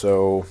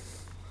 So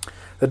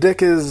The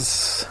dick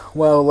is,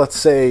 well, let's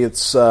say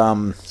it's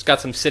It's got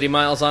some city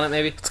miles on it,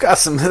 maybe?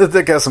 the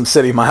dick has some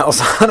city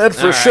miles on it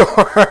for All right.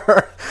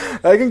 sure.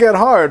 I can get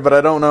hard, but I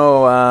don't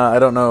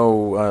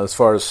know. As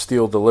far as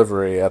steel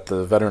delivery at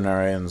the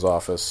veterinarian's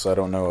office, I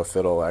don't know if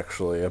it'll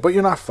actually. But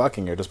you're not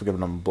fucking; you're just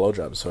giving them a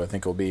blowjob. So I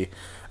think it'll be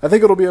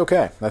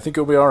okay. I think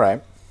it'll be all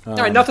right. All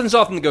right, nothing's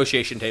off the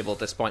negotiation table at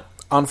this point.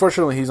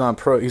 Unfortunately, he's on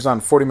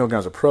 40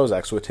 milligrams of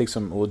Prozac, so it takes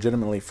him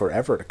legitimately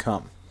forever to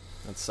come,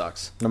 That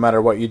sucks. no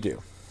matter what you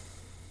do.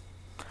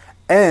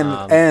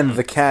 And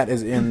the cat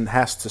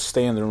has to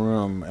stay in the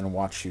room and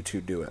watch you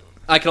two do it.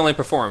 I can only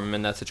perform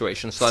in that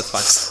situation, so that's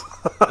fine.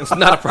 It's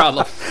not a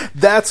problem.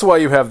 That's why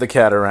you have the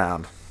cat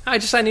around. I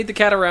need the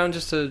cat around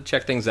just to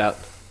check things out.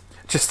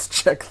 Just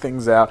to check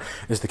things out.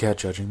 Is the cat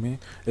judging me?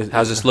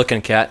 How's this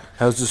looking, cat?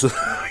 How's this?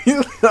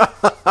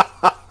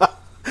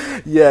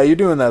 Yeah, you're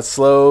doing that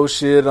slow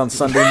shit on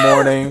Sunday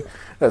morning.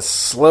 That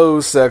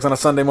slow sex on a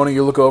Sunday morning.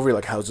 You look over, you're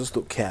like, how's this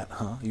little cat,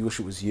 huh? You wish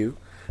it was you?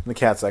 And the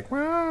cat's like,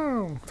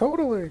 wow,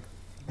 totally.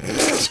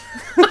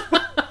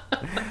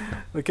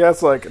 The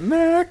cat's like,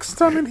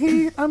 next, I'm in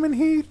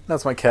heat.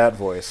 That's my cat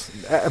voice.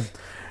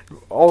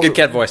 Also, Good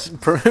cat voice.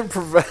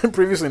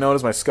 Previously known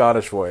as my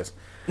Scottish voice.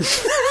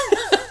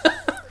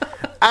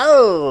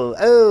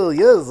 Oh,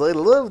 yes, I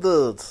love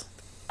that.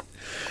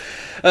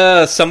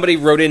 Somebody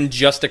wrote in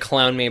just to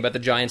clown me about the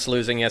Giants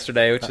losing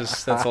yesterday,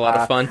 that's a lot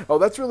of fun. Oh,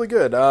 that's really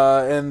good.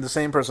 And the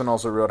same person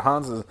also wrote,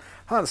 Hans,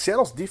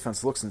 Seattle's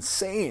defense looks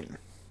insane.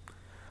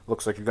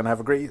 Looks like you're going to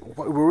have a great...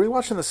 Were we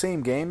watching the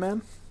same game,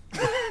 man?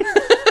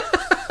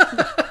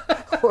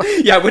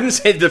 Yeah, I wouldn't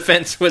say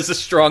defense was a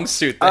strong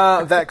suit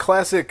there. That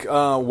classic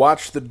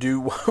watch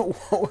D'Angelo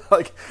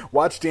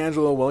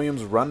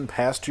Williams run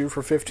past you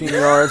for 15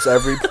 yards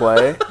every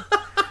play.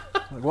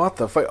 Like, what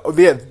the fuck? Oh,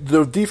 yeah,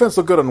 the defense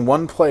looked good on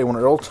one play when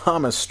Earl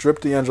Thomas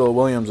stripped D'Angelo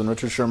Williams and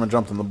Richard Sherman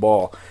jumped on the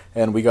ball,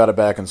 and we got it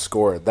back and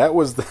scored. That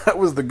was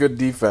the good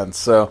defense.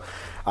 So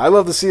I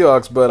love the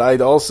Seahawks, but I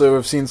also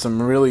have seen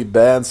some really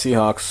bad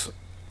Seahawks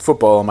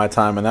football in my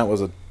time, and that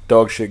was a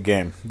dog shit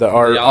game.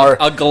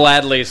 I'll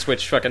gladly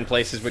switch fucking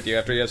places with you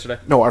after yesterday.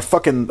 No, our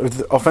fucking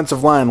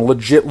offensive line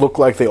legit looked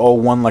like they all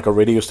won like a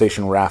radio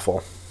station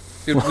raffle.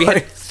 Dude, we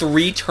had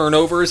 3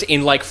 turnovers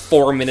in like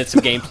 4 minutes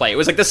of gameplay. It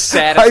was like the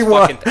saddest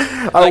fucking thing.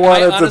 I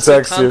wanted to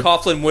text Tom you.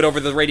 Coughlin went over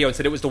the radio and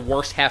said it was the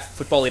worst half of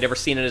football he'd ever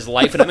seen in his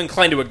life, and I'm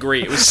inclined to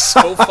agree. It was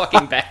so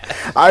fucking bad.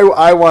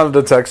 I wanted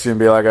to text you and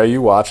be like, "Are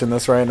you watching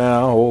this right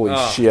now? Holy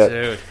shit,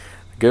 dude!"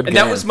 Good and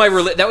game.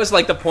 that was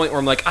like the point where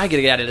I'm like, I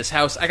gotta get out of this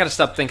house. I gotta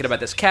stop thinking about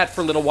this cat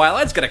for a little while.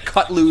 I just gotta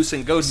cut loose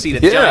and go see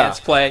the Giants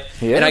play.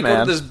 Yeah, and I go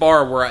man. to this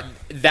bar where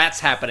that's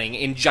happening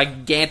in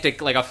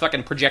gigantic, like a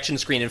fucking projection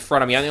screen in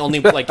front of me. I'm the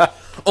only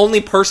only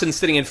person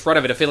sitting in front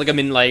of it. I feel like I'm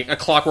in like a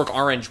Clockwork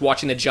Orange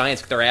watching the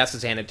Giants get their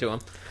asses handed to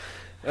them.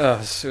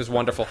 It was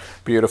wonderful.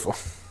 Beautiful.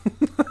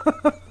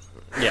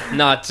 Yeah,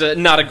 not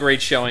a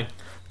great showing.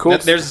 Cool.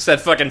 There's that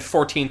fucking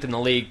 14th in the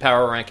league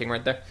power ranking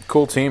right there.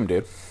 Cool team,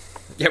 dude.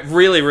 Yeah,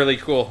 really, really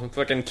cool.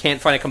 Fucking can't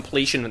find a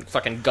completion at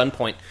fucking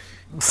gunpoint.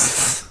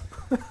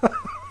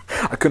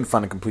 I couldn't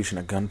find a completion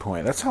at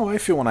gunpoint. That's how I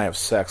feel when I have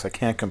sex. I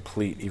can't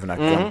complete even at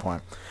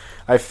gunpoint.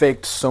 I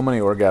faked so many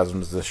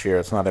orgasms this year.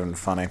 It's not even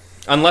funny.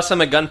 Unless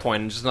I'm at gunpoint,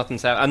 and just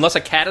nothing's happening. Unless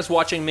a cat is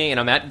watching me and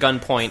I'm at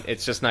gunpoint,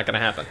 it's just not going to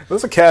happen.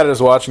 There's a cat that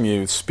is watching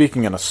you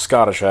speaking in a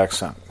Scottish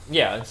accent.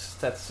 Yeah,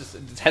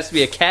 it has to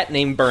be a cat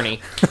named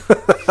Bernie.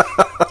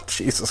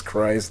 Jesus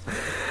Christ.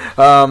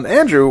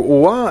 Andrew,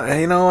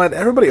 you know what?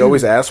 Everybody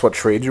always asks what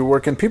trade you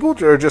work in. People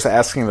are just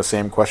asking the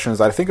same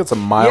questions. I think it's a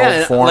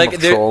mild form of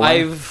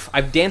trolling.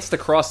 I've danced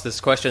across this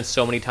question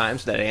so many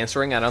times that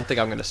answering, I don't think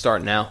I'm going to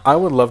start now. I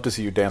would love to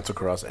see you dance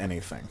across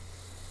anything.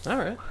 All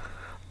right.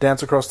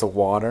 Dance across the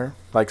water,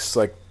 like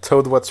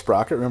Toad the Wet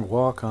Sprocket. Remember,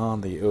 Walk on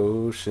the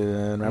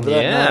Ocean. Remember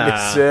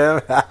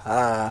that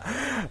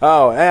 90s?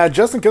 Oh,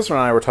 Justin Kisser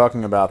and I were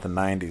talking about the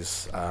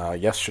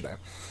 90s yesterday.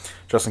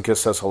 Justin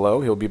Kiss says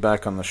hello. He'll be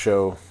back on the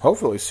show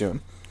hopefully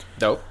soon.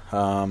 Dope.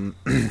 Talking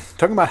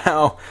about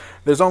how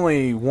there's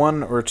only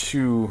 1 or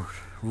 2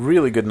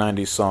 really good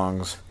 90s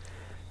songs,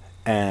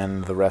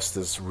 and the rest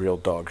is real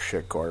dog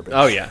shit garbage.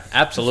 Oh, yeah.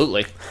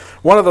 Absolutely.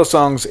 One of those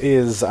songs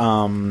is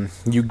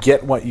You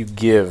Get What You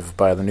Give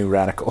by the New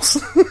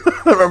Radicals.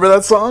 Remember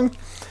that song?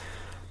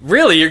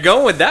 Really? You're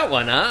going with that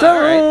one, huh?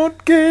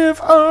 Don't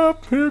give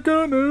up. You're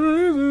gonna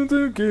reason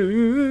to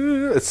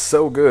give. It's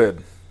so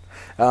good.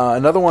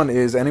 Another one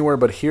is Anywhere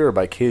But Here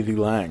by Katie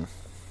Lang.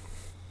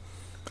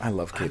 I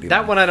love Katie Lang.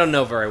 That one I don't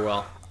know very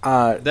well.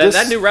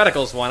 That New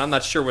Radicals one, I'm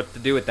not sure what to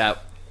do with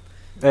that.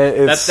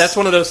 That's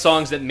one of those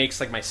songs that makes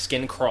like my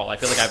skin crawl. I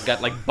feel like I've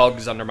got like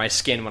bugs under my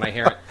skin when I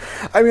hear it.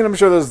 I mean, I'm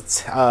sure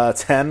there's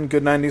 10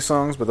 good 90s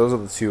songs, but those are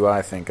the 2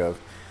 I think of.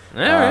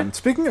 All right.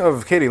 Speaking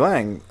of Katie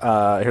Lang,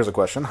 here's a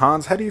question.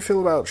 Hans, how do you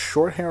feel about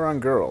short hair on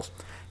girls?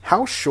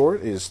 How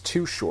short is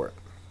too short?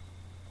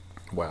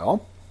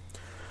 Well,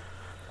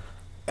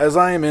 as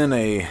I am in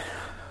a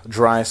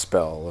dry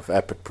spell of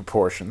epic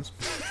proportions,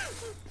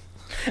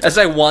 as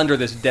I wander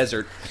this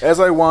desert,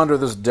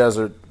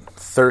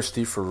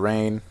 thirsty for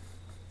rain,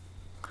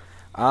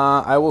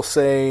 I will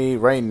say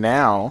right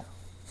now,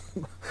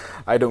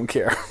 I don't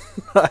care.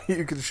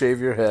 You can shave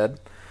your head.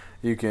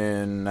 You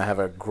can have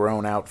a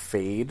grown-out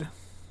fade.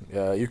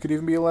 You could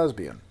even be a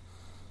lesbian.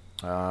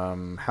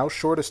 How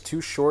short is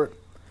too short?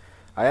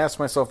 I ask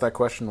myself that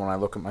question when I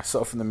look at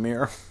myself in the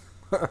mirror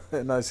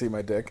and I see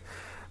my dick.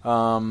 I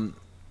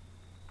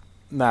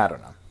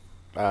don't know.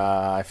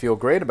 I feel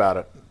great about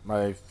it.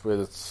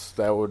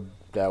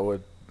 That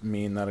would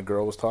mean that a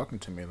girl was talking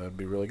to me. That'd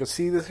be really good.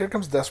 See, here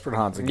comes Desperate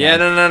Hans again. Yeah,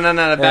 no.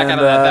 Back out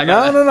of that.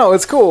 No.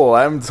 It's cool.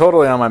 I'm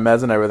totally on my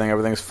meds and everything.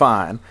 Everything's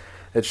fine.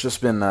 It's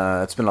just been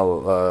a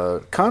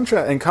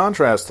in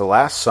contrast to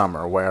last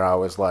summer where I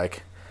was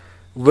like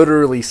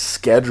literally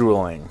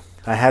scheduling.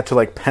 I had to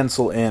like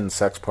pencil in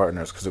sex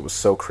partners because it was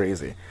so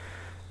crazy.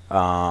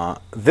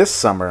 This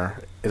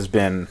summer has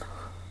been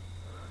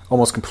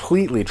almost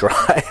completely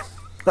dry.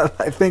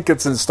 I think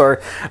it's in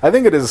start. I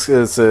think it is.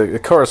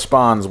 It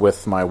corresponds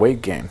with my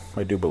weight gain.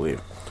 I do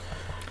believe.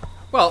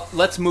 Well,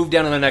 let's move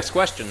down to the next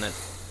question then.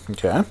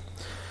 Okay.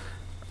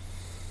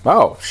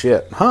 Oh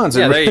shit, Hans!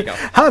 Yeah, there you go.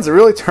 Hans, it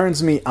really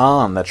turns me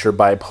on that you're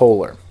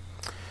bipolar.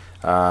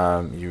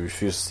 You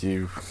refuse.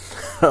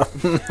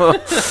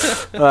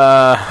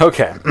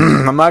 Okay.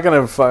 I'm not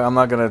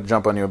gonna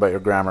jump on you about your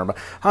grammar, but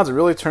Hans, it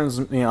really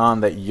turns me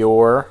on that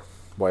you're.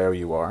 Wherever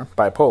you are,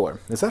 bipolar.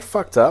 Is that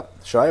fucked up?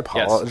 Should I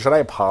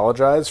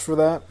apologize for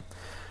that?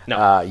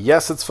 No.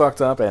 Yes, it's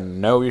fucked up,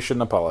 and no, you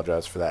shouldn't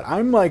apologize for that.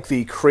 I'm like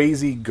the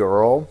crazy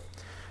girl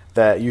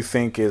that you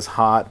think is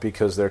hot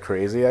because they're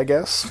crazy, I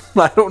guess.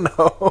 I don't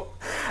know.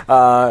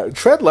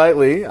 Tread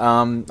lightly.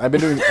 I've been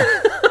doing...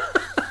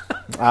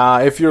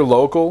 if you're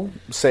local,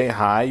 say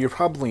hi. You're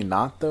probably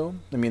not, though.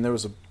 I mean, there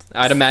was a...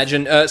 I'd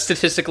imagine,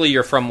 statistically,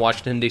 you're from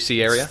Washington,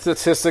 D.C. area?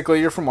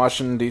 Statistically, you're from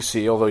Washington,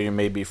 D.C., although you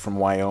may be from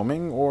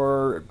Wyoming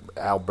or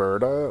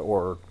Alberta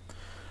or...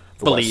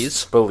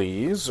 Belize.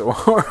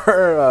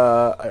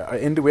 Or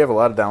India. We have a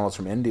lot of downloads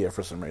from India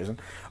for some reason.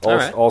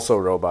 Also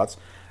robots.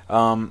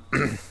 It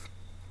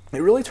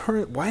really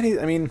turned...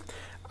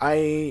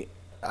 I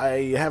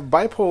have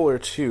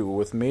bipolar 2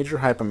 with major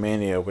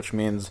hypomania, which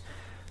means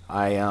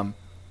I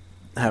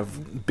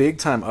have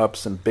big-time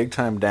ups and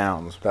big-time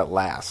downs that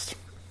last.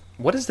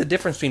 What is the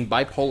difference between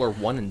bipolar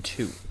 1 and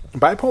 2?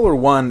 Bipolar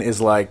 1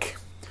 is like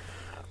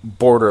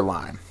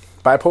borderline.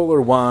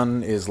 Bipolar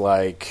 1 is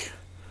like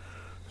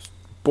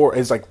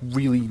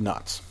really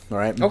nuts, all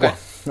right? Okay.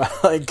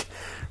 Like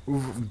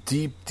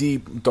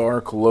deep,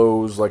 dark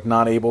lows, like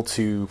not able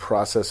to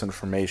process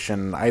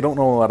information. I don't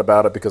know a lot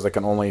about it because I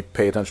can only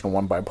pay attention to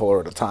one bipolar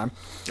at a time.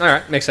 All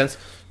right, makes sense.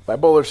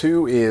 Bipolar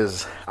 2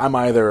 is, I'm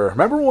either,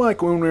 remember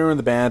like when we were in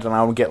the band and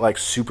I would get like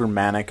super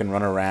manic and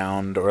run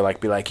around or like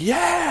be like,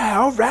 yeah,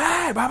 all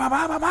right, blah, blah,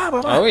 blah, blah,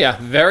 blah, blah. Oh yeah,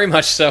 very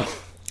much so.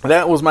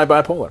 That was my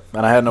bipolar,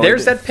 and I had no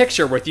There's idea. that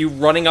picture with you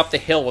running up the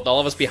hill with all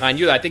of us behind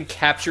you that I think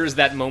captures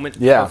that moment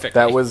perfectly.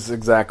 That was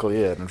exactly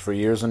it, and for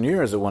years and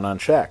years it went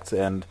unchecked,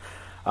 and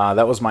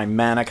that was my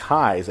manic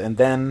highs, and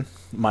then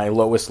my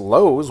lowest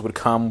lows would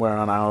come where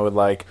I would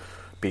like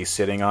be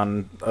sitting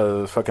on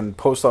fucking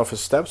post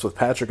office steps with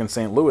Patrick in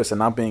St. Louis and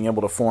not being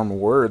able to form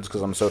words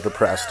because I'm so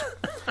depressed.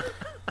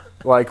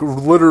 Like,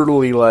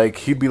 literally, like,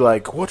 he'd be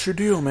like, what's your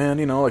deal, man?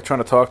 You know, like,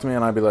 trying to talk to me,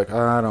 and I'd be like,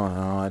 I don't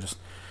know, it's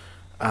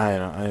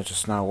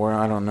just not where,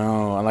 I don't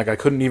know. And, like, I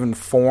couldn't even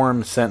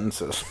form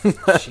sentences.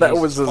 that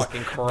was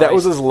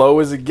as low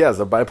as it gets,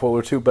 a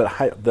bipolar 2.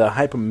 But the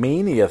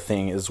hypomania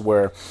thing is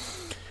where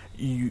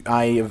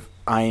I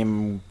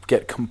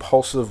get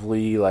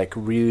compulsively, like,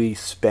 really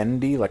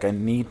spendy. Like, I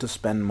need to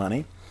spend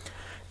money.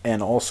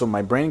 And also,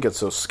 my brain gets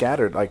so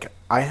scattered. Like,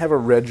 I have a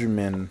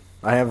regimen.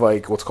 I have,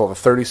 like, what's called a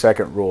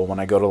 30-second rule when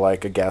I go to,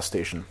 like, a gas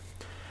station.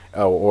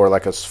 Or,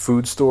 like, a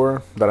food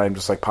store that I'm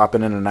just, like,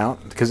 popping in and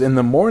out. Because in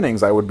the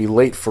mornings, I would be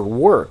late for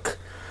work.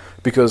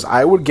 Because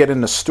I would get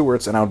into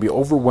Stewart's and I would be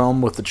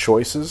overwhelmed with the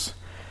choices.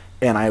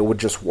 And I would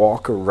just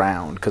walk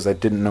around because I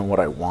didn't know what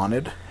I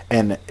wanted.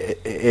 And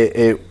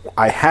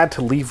I had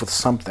to leave with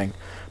something.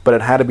 But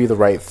it had to be the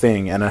right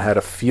thing. And it had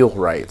to feel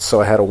right.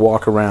 So I had to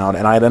walk around.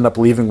 And I'd end up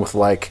leaving with,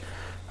 like,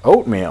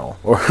 oatmeal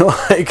or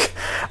like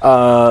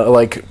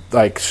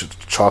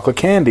chocolate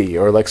candy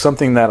or like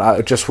something that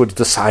I just would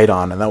decide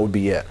on, and that would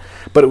be it.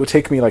 But it would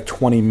take me like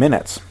 20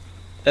 minutes.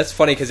 That's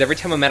funny because every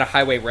time I'm at a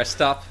highway rest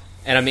stop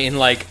and I'm in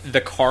like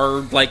the car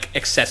like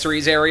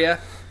accessories area,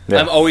 yeah.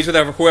 I'm always with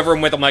whoever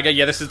I'm with. I'm like,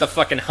 yeah, this is the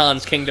fucking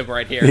Hans Kingdom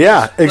right here.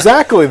 Yeah,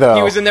 exactly. Though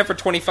he was in there for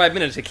 25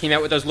 minutes. He came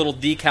out with those little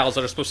decals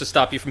that are supposed to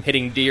stop you from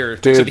hitting deer.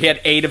 Dude. So he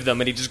had 8 of them,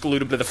 and he just glued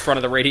them to the front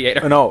of the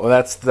radiator. No,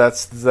 that's.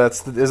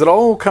 Is it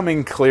all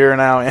coming clear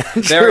now,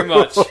 Andrew? Very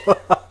much.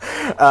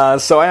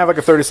 So I have like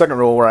a 30-second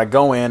rule where I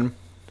go in,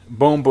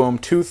 boom, boom,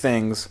 2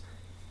 things,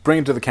 bring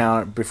it to the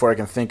counter before I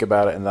can think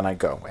about it, and then I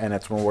go, and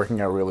it's been working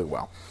out really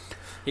well.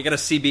 You got a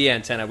CB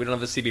antenna. We don't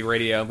have a CB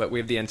radio, but we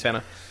have the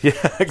antenna.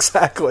 Yeah,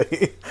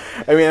 exactly.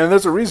 I mean, and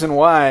there's a reason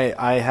why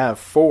I have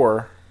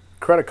 4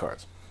 credit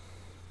cards.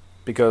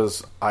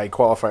 Because I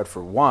qualified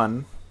for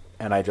 1,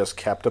 and I just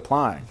kept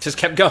applying. Just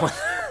kept going.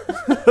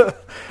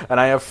 And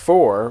I have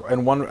 4,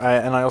 and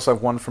and I also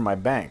have 1 from my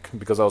bank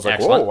because I was like,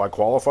 Excellent. whoa, I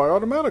qualify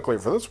automatically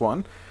for this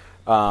one.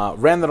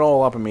 Ran that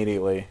all up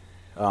immediately.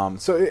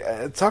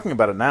 Talking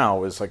about it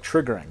now is like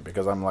triggering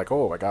because I'm like,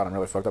 oh my god, I'm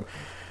really fucked up.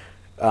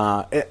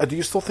 Do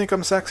you still think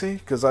I'm sexy?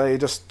 Because I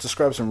just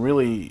described some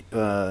really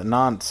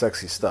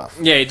non-sexy stuff.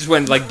 Yeah, you just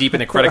went like deep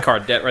into credit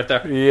card debt right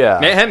there.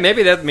 Yeah.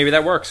 Maybe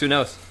that works. Who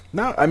knows?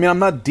 No, I mean I'm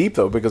not deep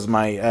though because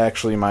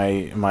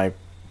my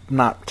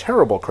not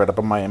terrible credit,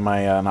 but my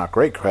not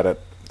great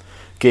credit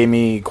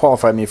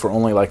qualified me for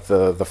only like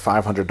the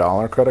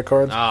 $500 credit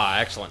cards. Ah,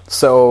 excellent.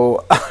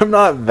 So I'm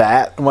not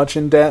that much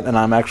in debt, and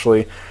I'm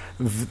actually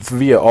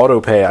via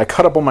autopay. I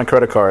cut up all my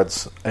credit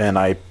cards, and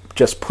I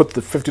just put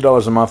the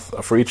 $50 a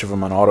month for each of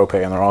them on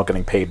autopay, and they're all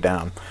getting paid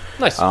down.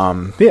 Nice.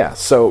 Yeah.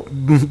 So,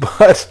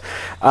 but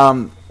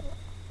a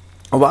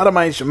lot of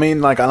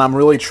and I'm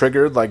really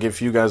triggered. Like if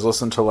you guys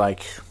listen to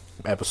like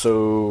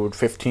episode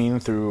 15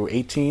 through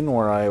 18,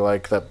 where I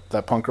like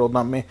that punk girl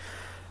dumped me.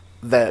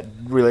 That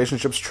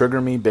relationships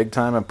trigger me big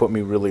time and put me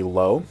really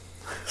low.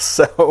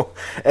 So,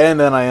 and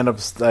then I end up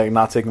like,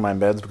 not taking my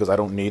meds because I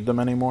don't need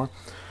them anymore.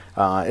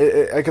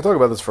 I could talk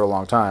about this for a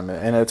long time,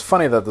 and it's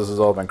funny that this has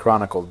all been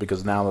chronicled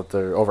because now that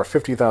there over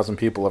 50,000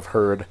 people have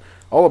heard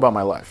all about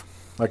my life.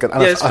 Like,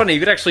 it's funny. You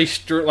could actually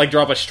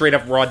drop a straight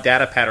up raw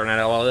data pattern out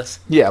of all this.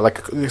 Yeah,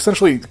 like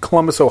essentially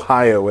Columbus,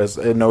 Ohio,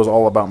 it knows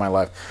all about my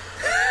life,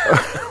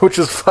 which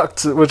is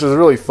fucked. Which is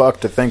really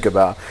fucked to think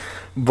about,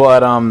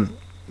 but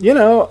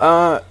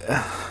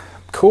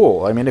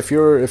cool. I mean, if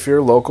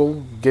you're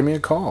local, give me a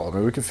call. I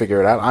mean, we can figure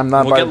it out.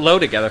 We'll get low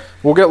together.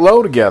 We'll get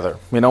low together.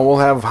 We'll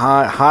have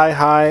high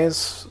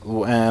highs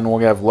and we'll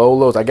have low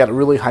lows. I got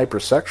really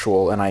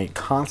hypersexual, and I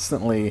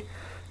constantly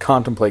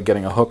contemplate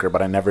getting a hooker,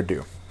 but I never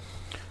do.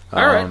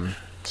 All right.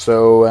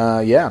 So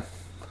yeah.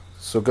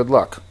 So good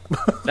luck.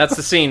 That's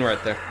the scene right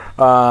there.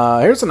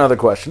 Here's another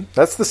question.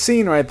 That's the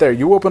scene right there.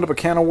 You opened up a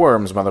can of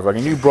worms, motherfucker,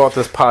 and you brought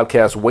this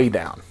podcast way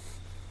down.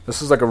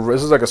 This is like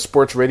a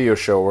sports radio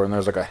show where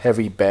there's like a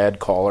heavy bad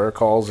caller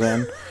calls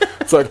in.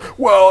 It's like,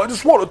 well, I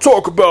just want to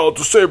talk about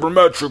the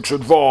sabermetrics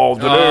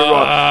involved.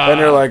 And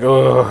you're like,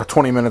 ugh.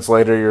 20 minutes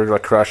later, you're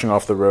like crashing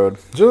off the road.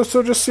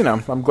 So just,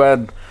 I'm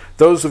glad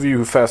those of you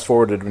who fast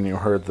forwarded when you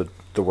heard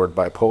the word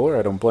bipolar,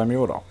 I don't blame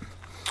you at all.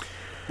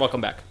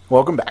 Welcome back.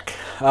 Welcome back.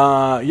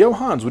 Yo,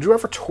 Hans, would you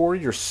ever tour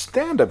your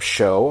stand-up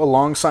show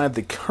alongside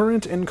the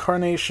current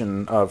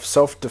incarnation of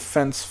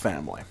Self-Defense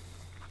Family?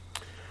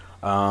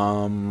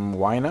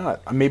 Why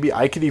not? Maybe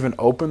I could even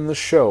open the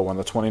show on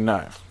the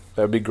 29th.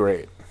 That'd be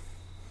great.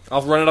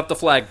 I'll run it up the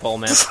flagpole,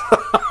 man.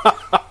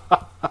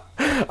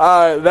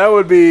 That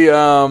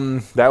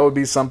would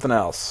be something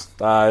else.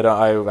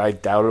 I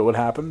doubt it would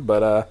happen,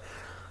 but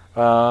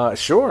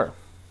sure.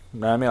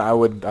 I mean, I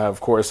would.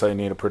 Of course, I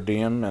need a per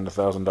diem and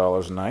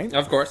 $1,000 a night.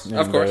 Of course.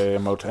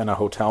 And a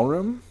hotel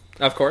room.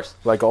 Of course.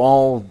 Like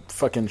all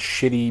fucking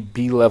shitty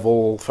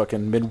B-level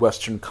fucking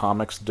Midwestern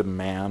comics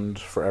demand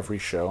for every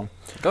show.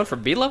 Going for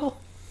B-level?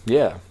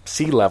 Yeah,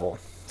 C-level.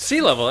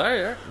 C-level, all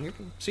right.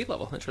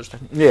 C-level,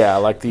 interesting. Yeah,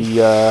 like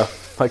the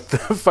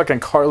fucking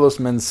Carlos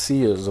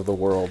Mencias of the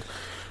world,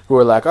 who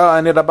are like, oh,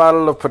 I need a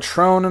bottle of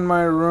Patron in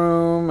my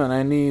room, and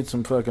I need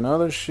some fucking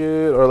other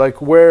shit, or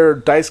like where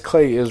Dice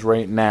Clay is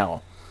right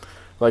now.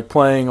 Like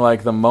playing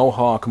like the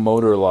Mohawk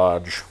Motor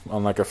Lodge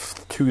on like a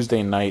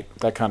Tuesday night,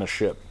 that kind of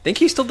shit. Think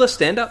he still does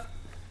stand-up?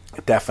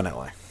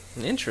 Definitely.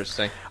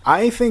 Interesting.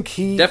 I think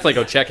he... Definitely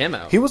go check him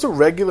out. He was a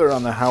regular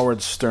on the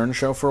Howard Stern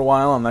show for a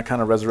while, and that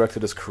kind of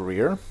resurrected his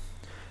career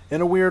in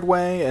a weird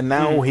way, and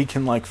now he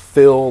can like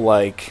fill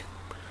like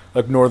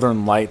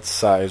Northern Lights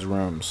size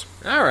rooms.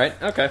 All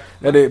right, okay.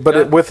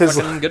 With his...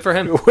 Good for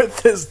him.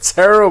 With his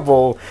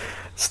terrible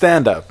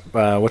stand-up,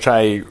 which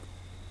I...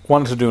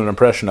 wanted to do an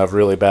impression of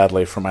really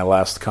badly for my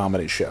last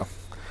comedy show.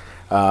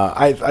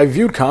 I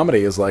viewed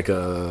comedy as like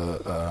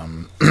a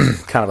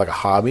kind of like a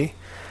hobby,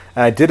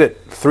 and I did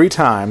it 3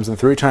 times, and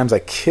 3 times I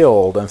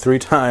killed, and 3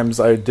 times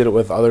I did it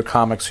with other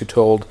comics who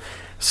told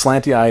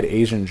slanty-eyed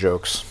Asian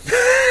jokes,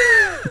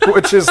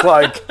 which is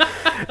like,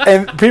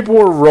 and people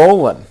were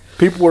rolling.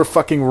 People were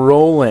fucking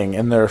rolling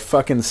in their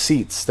fucking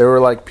seats.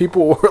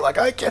 People were like,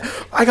 I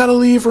gotta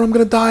leave or I'm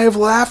gonna die of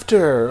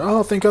laughter.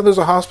 Oh, thank God there's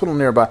a hospital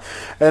nearby.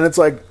 And it's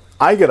like,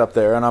 I get up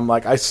there and I'm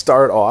like, I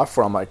start off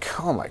where I'm like,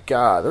 oh my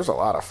God, there's a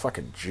lot of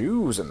fucking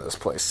Jews in this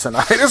place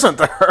tonight, isn't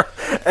there?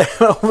 And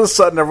all of a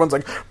sudden everyone's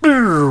like,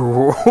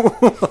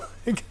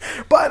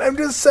 but I'm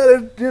just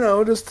said it,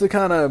 just to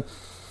kind of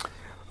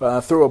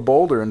throw a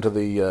boulder into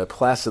the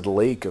placid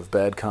lake of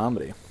bad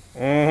comedy.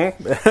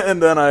 Mm-hmm.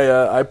 And then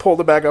I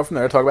pulled it back up from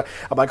there. I'm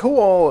like, who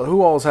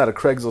all has had a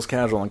Craigslist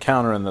casual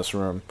encounter in this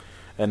room?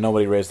 And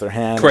nobody raised their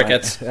hand.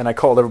 Crickets. And I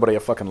called everybody a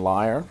fucking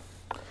liar.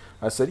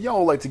 I said,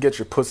 y'all like to get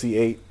your pussy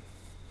ate.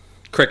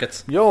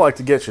 Crickets. Y'all like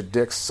to get your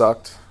dick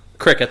sucked.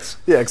 Crickets.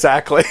 Yeah,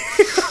 exactly.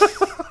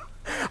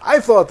 I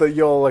thought that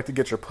y'all like to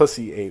get your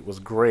pussy ate was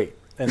great.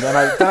 And then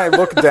I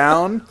look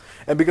down,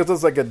 and because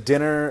it's like a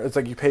dinner, it's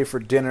like you pay for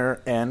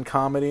dinner and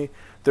comedy,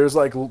 there's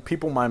like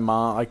people my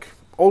mom, like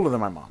older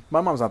than my mom.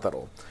 My mom's not that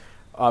old.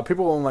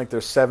 people in like their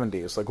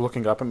 70s, like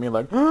looking up at me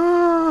like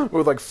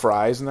with like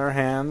fries in their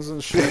hands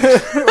and shit,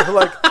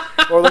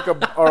 or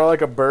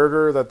like a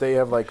burger that they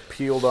have like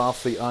peeled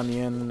off the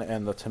onion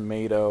and the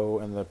tomato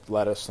and the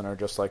lettuce and are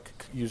just like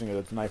using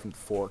a knife and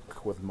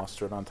fork with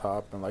mustard on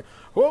top and like,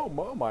 oh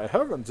my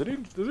heavens,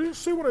 did he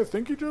see what I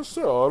think he just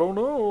saw? I don't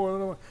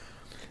know.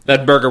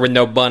 That burger with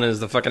no bun is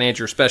the fucking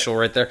Andrew special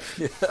right there.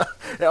 Yeah.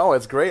 Oh,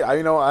 it's great.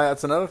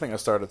 That's another thing I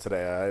started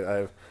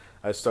today.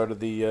 I started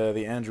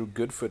the Andrew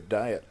Goodfoot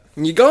diet.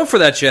 You going for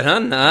that shit, huh?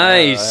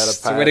 Nice. That's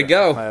the way to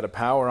go. I had a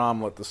power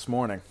omelet this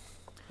morning.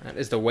 That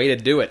is the way to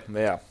do it.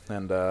 Yeah,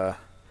 and I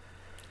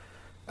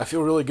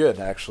feel really good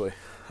actually.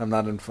 I'm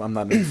not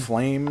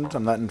inflamed.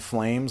 I'm not in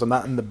flames. I'm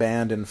not in the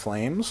band In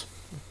Flames.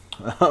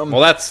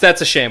 Well, that's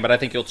a shame, but I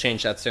think you'll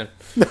change that soon.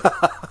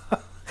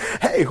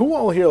 Hey, who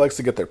all here likes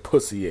to get their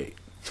pussy ate?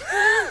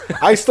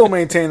 I still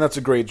maintain that's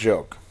a great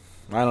joke.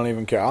 I don't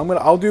even care.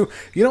 I'll do.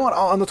 You know what?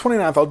 On the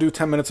 29th, I'll do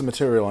 10 minutes of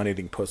material on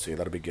eating pussy.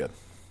 That'll be good.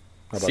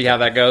 See how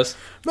that goes?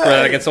 Throw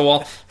that against the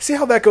wall? See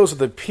how that goes with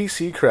the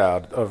PC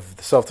crowd of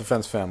the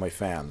Self-Defense Family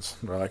fans.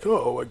 They're like,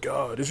 oh my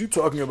god, is he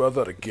talking about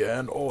that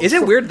again? Oh, is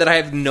it weird that I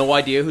have no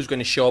idea who's going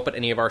to show up at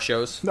any of our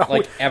shows? No.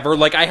 Like, ever?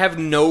 Like, I have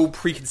no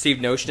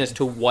preconceived notion as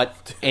to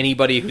what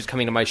anybody who's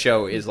coming to my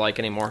show is like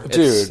anymore.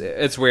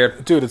 It's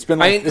weird. Dude, it's been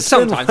like...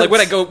 sometimes. Like,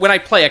 when I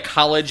play a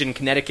college in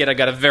Connecticut, I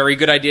got a very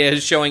good idea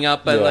who's showing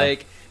up, but,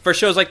 like, for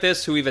shows like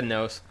this, who even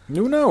knows?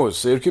 Who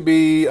knows? It could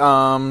be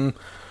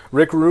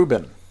Rick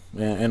Rubin.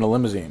 In a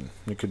limousine.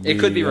 It could be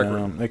Rick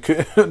Rubin. It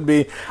could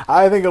be...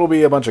 I think it'll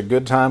be a bunch of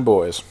good time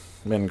boys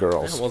and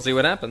girls. Yeah, we'll see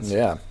what happens.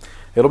 Yeah.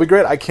 It'll be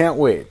great. I can't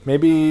wait.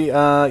 Maybe,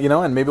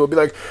 and maybe it'll be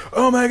like,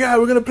 oh my god,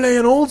 we're going to play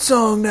an old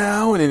song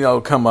now. And then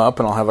I'll come up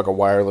and I'll have like a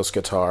wireless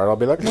guitar. I'll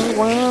be like,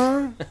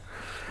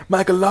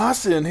 Michael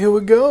Lawson, here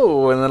we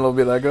go. And then it'll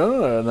be like,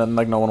 oh. And then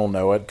like no one will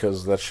know it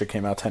because that shit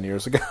came out 10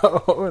 years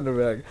ago. And they'll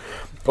be like,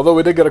 although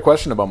we did get a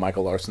question about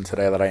Michael Larson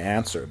today that I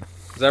answered.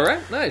 Is that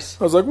right? Nice.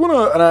 I was like,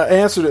 and I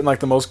answered it in like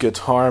the most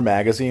Guitar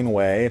Magazine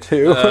way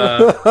too.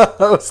 I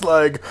was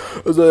like,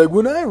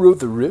 when I wrote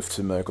the riff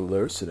to Michael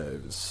Larson,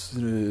 I was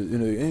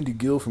Andy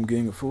Gill from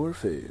Gang of Four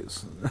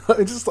phase.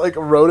 I just like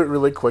wrote it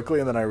really quickly,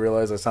 and then I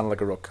realized I sounded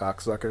like a real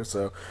cocksucker.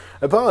 So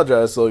I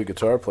apologize to all you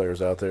guitar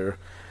players out there.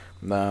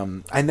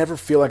 I never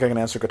feel like I can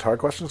answer guitar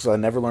questions because I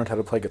never learned how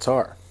to play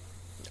guitar.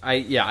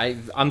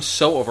 I'm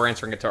so over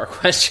answering guitar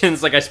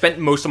questions. Like, I spent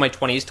most of my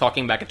 20s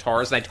talking about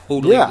guitars, and I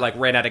totally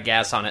ran out of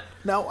gas on it.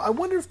 Now, I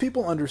wonder if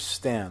people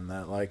understand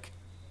that, like,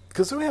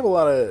 because we have a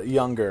lot of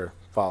younger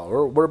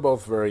followers. We're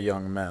both very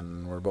young men,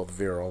 and we're both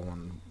virile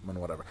and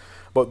whatever.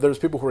 But there's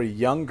people who are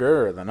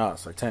younger than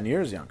us, like 10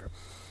 years younger,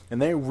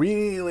 and they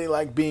really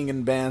like being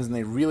in bands, and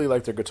they really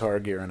like their guitar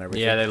gear and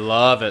everything. Yeah, they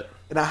love it.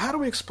 Now, how do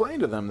we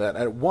explain to them that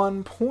at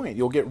one point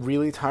you'll get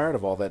really tired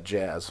of all that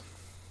jazz?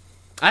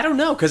 I don't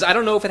know, because I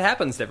don't know if it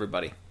happens to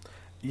everybody.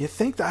 You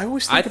think that?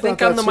 I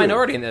think I'm the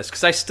minority in this,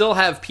 because I still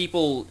have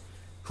people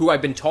who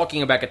I've been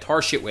talking about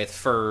guitar shit with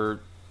for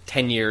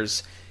 10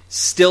 years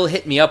still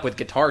hit me up with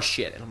guitar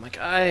shit, and I'm like,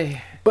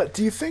 But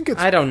do you think it's...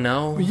 I don't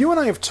know. You and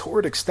I have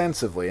toured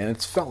extensively, and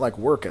it's felt like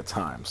work at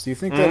times. Do you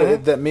think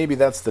that maybe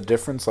that's the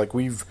difference? Like,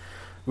 we've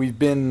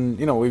been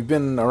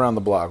around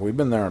the block. We've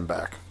been there and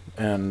back.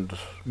 And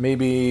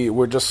maybe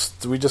we just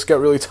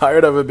got really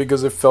tired of it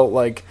because it felt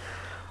like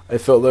a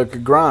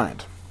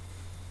grind.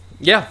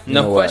 Yeah,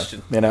 no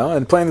question.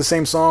 And playing the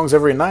same songs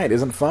every night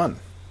isn't fun.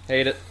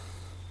 Hate it.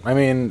 I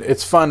mean,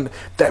 it's fun.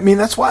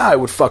 That's why I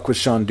would fuck with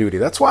Sean Duty.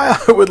 That's why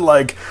I would,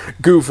 like,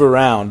 goof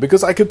around.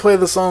 Because I could play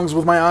the songs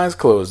with my eyes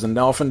closed, and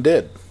often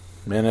did.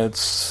 And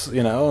it's,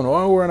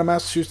 we're in a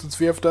Massachusetts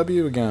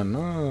VFW again.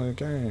 Oh,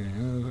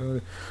 okay.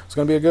 It's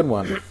going to be a good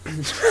one.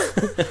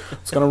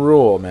 It's going to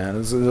rule, man.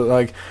 It's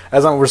like,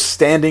 we're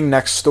standing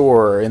next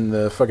door in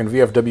the fucking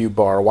VFW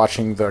bar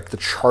watching the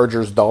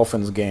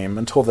Chargers-Dolphins game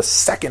until the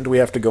second we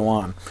have to go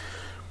on.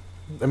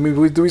 I mean,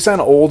 do we sound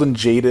old and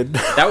jaded?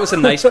 That was a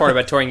nice part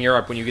about touring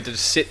Europe, when you get to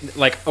just sit,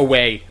 like,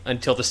 away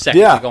until the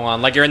second you go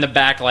on. Like, you're in the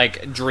back,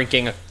 like,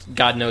 drinking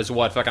God knows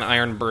what, fucking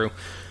Iron Brew.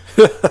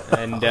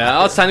 And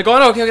it's time to go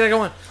on. Okay,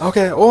 go on.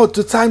 Okay,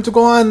 it's time to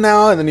go on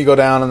now. And then you go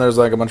down, and there's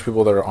like a bunch of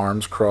people that are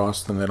arms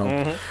crossed, and they don't.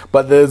 Mm-hmm.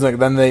 But there's like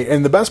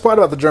and the best part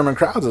about the German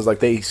crowds is like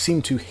they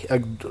seem to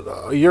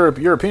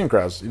European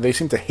crowds. They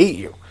seem to hate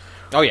you.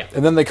 Oh yeah.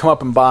 And then they come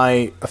up and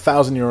buy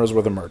 €1,000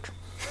 worth of merch.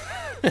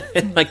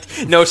 And like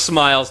no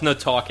smiles, no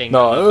talking.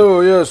 No.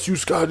 Oh yes, you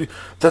Scotty.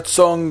 That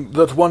song,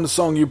 that one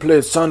song you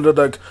played sounded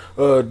like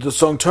the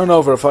song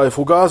 "Turnover" by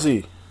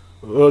Fugazi.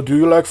 Do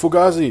you like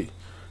Fugazi?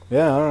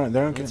 Yeah, all right.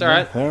 They're okay. It's all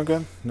right. They're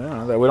good.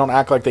 No, we don't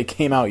act like they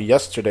came out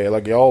yesterday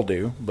like y'all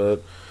do,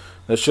 but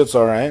that shit's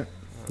all right.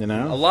 A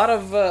lot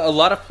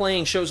of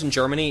playing shows in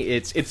Germany.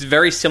 It's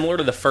very similar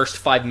to the first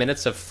 5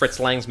 minutes of Fritz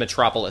Lang's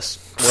Metropolis,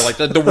 where like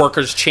the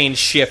workers change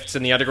shifts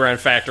in the underground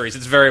factories.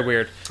 It's very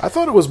weird. I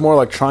thought it was more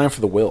like Triumph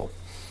of the Will.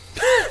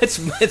 It's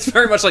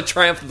very much like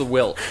Triumph of the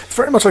Will. It's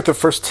very much like the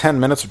first 10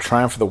 minutes of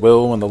Triumph of the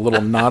Will when the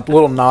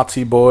little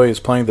Nazi boy is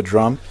playing the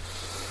drum.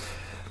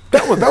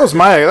 That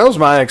was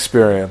my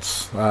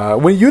experience.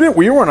 When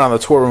you weren't on the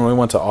tour when we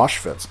went to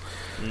Auschwitz.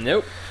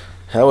 Nope.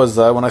 That was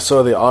when I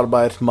saw the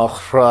Arbeit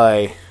macht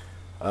frei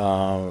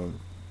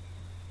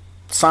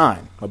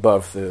sign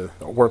above the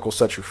 "Work will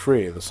set you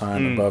free." The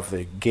sign above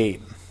the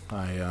gate.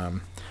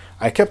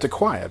 I kept it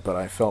quiet, but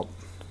I felt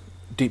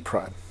deep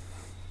pride.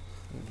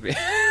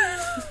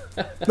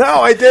 No,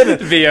 I didn't.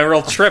 It'd be a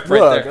real trip right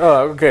Look, there.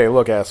 okay,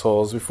 look,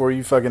 assholes. Before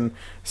you fucking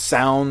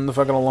sound the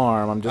fucking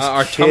alarm, I'm just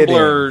Our kidding.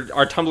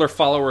 Tumblr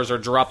followers are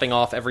dropping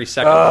off every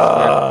second.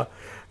 Oh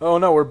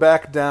no, we're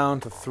back down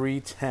to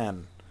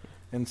 310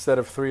 instead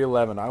of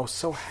 311. I was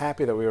so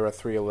happy that we were at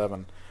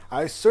 311.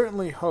 I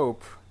certainly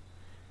hope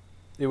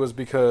it was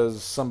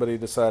because somebody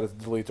decided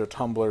to delete their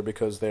Tumblr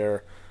because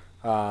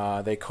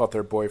they caught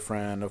their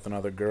boyfriend with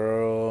another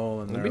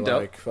girl, and That'd they're be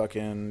dope. like,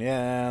 fucking,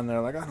 yeah, and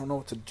they're like, I don't know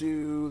what to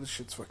do, this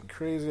shit's fucking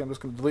crazy, I'm just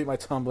going to delete my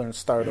Tumblr and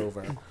start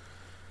over.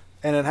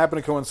 And it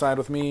happened to coincide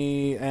with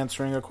me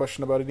answering a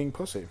question about eating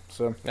pussy,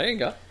 so... There you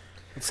go.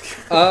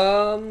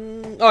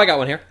 I got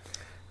one here.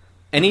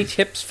 Any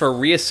tips for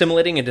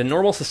reassimilating into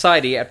normal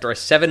society after a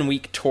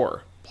 7-week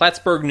tour?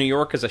 Plattsburgh, New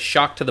York is a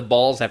shock to the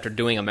balls after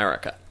doing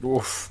America.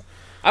 Oof.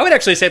 I would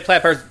actually say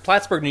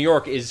Plattsburgh, New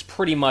York is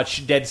pretty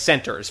much dead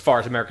center as far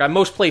as America.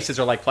 Most places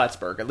are like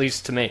Plattsburgh, at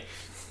least to me.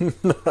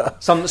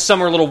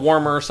 Some are a little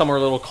warmer, some are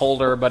a little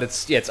colder, but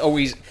it's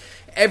always...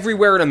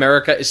 Everywhere in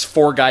America is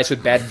 4 guys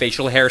with bad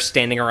facial hair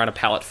standing around a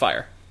pallet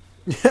fire.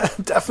 Yeah,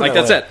 definitely. Like,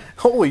 that's it.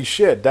 Holy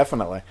shit,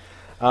 definitely.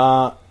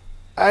 I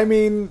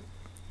mean,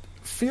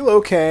 feel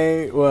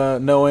okay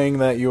knowing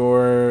that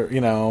you're,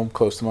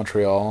 close to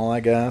Montreal, I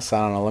guess.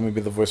 I don't know, let me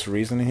be the voice of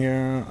reason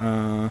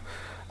here.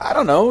 I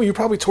don't know. You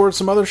probably toured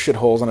some other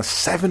shitholes on a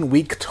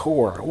 7-week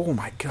tour. Oh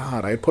my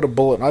god! I'd put a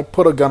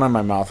gun on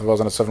my mouth if I was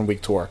on a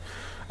 7-week tour,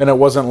 and it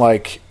wasn't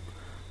like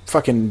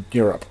fucking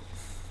Europe.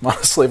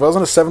 Honestly, if I was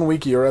on a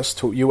 7-week U.S.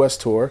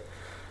 tour,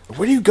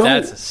 where do you go?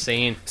 That's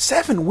insane.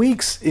 7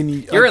 weeks in.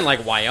 You're in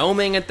like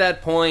Wyoming at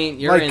that point.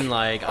 You're Like, in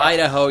like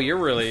Idaho. You're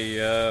really.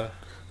 Yeah,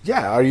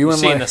 are you in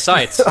seeing like the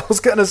sights? I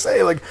was gonna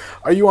say, like,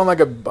 are you on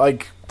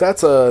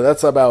that's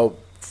about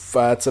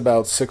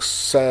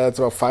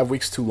 5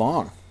 weeks too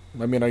long.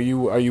 I mean, are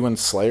you in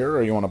Slayer?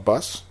 Are you on a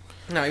bus?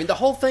 No, I mean, the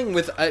whole thing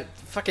with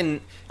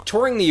fucking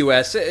touring the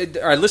U.S. All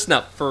right, listen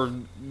up for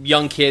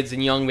young kids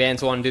and young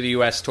bands who want to do the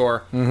U.S.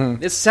 tour. Mm-hmm.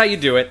 This is how you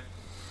do it.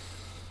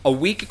 A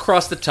week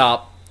across the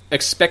top,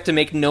 expect to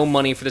make no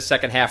money for the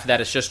second half of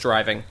that. It's just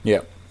driving.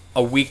 Yeah.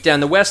 A week down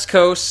the West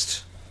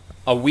Coast,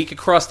 a week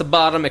across the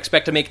bottom,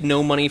 expect to make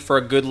no money for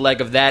a good leg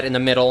of that in the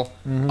middle.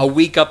 Mm-hmm. A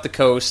week up the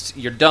coast,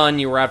 you're done.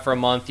 You were out for a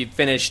month. You'd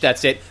finished.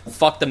 That's it.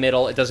 Fuck the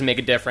middle. It doesn't make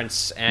a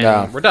difference.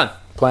 And we're done.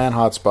 Plan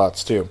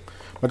hotspots too.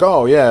 Like,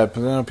 oh yeah,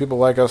 people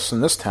like us in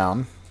this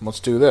town.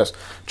 Let's do this.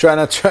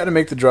 Try to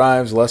make the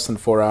drives less than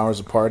 4 hours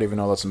apart, even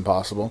though that's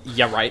impossible.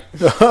 Yeah, right.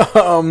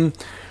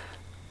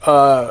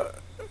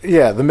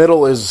 Yeah, the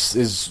middle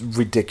is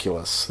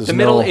ridiculous. The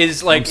middle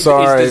is like is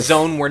the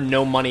zone where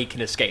no money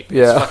can escape.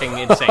 Yeah. It's fucking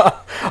insane.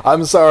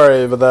 I'm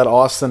sorry, but that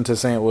Austin to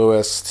St.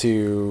 Louis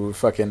to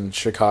fucking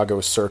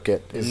Chicago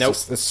circuit is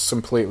just, it's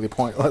completely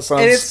pointless.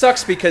 And it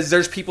sucks because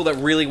there's people that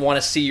really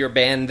want to see your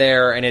band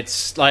there, and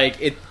it's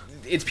like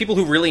it's people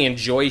who really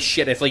enjoy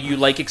shit. If like you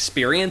like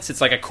experience, it's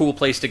like a cool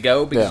place to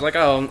go because like,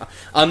 oh,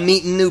 I'm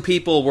meeting new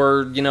people.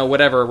 We're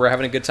whatever. We're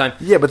having a good time.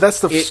 Yeah, but that's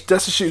the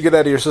shit you get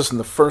out of your system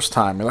the first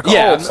time. You're like,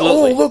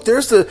 absolutely. Oh, look,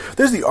 there's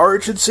the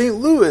Arch in St.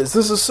 Louis.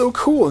 This is so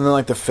cool. And then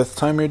like the 5th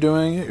time you're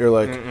doing it, you're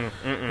like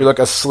you're like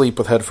asleep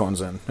with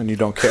headphones in, and you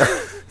don't care.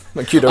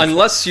 Like you don't.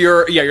 Unless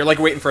you're like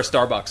waiting for a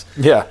Starbucks.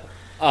 Yeah.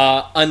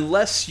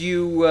 Unless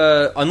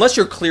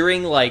you're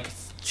clearing like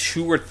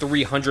 $200 or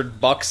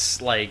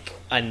 $300 like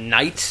a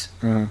night,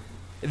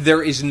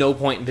 there is no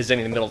point in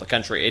visiting the middle of the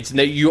country.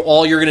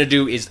 All you're going to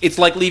do is it's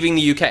like leaving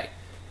the UK.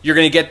 You're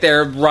going to get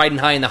there riding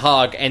high in the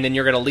hog, and then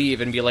you're going to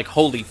leave and be like,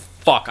 holy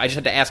fuck, I just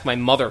had to ask my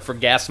mother for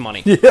gas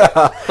money.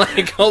 Yeah.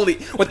 Like, holy,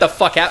 what the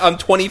fuck? I'm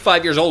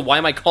 25 years old. Why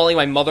am I calling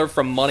my mother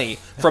for money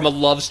from a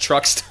Love's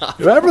truck stop?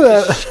 Remember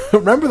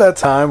that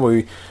time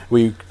we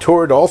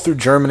toured all through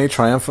Germany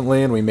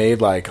triumphantly, and we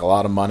made like a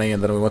lot of money,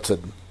 and then we went to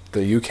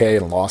the UK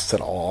and lost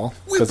it all.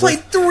 We played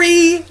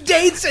 3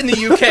 dates in the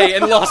UK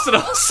and lost it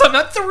all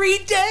somehow. 3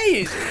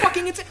 days.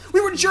 Fucking insane.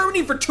 We were in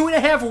Germany for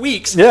 2.5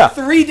 weeks. Yeah.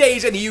 3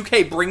 days in the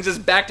UK brings us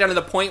back down to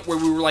the point where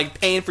we were like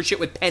paying for shit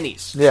with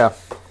pennies. Yeah.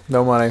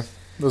 No money.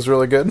 It was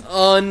really good.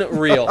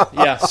 Unreal.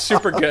 Yeah,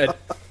 super good.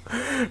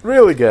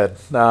 Really good.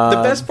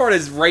 The best part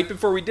is right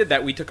before we did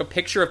that, we took a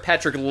picture of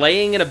Patrick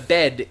laying in a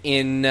bed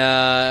in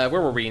where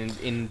were we?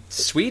 In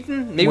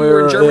Sweden? Maybe we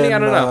were in Germany. I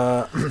don't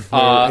know.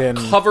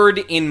 Covered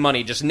in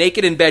money, just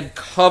naked in bed,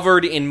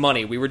 covered in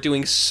money. We were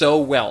doing so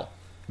well.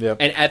 Yep.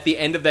 And at the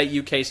end of that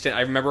UK stint,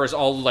 I remember us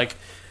all like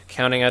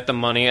counting out the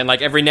money, and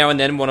like every now and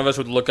then one of us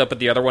would look up at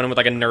the other one with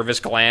like a nervous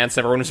glance.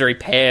 Everyone was very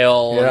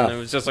pale, and it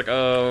was just like,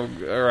 oh,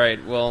 all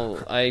right,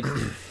 well,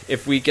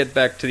 if we get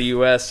back to the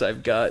US,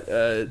 I've got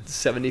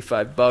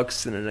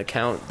 $75 in an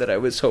account that I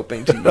was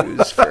hoping to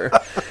use for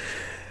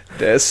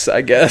this,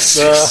 I guess.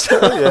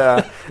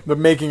 Yeah, But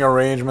making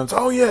arrangements.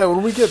 Oh yeah,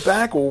 when we get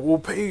back, we'll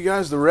pay you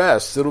guys the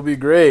rest. It'll be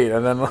great,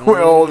 and then we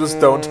all just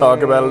don't talk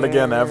about it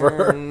again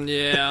ever.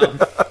 Yeah.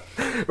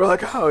 We're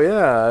like, oh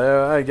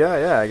yeah, I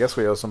guess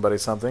we owe somebody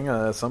something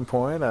at some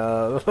point.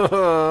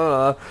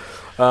 Yeah.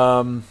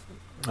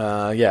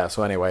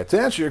 So anyway, to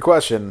answer your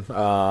question,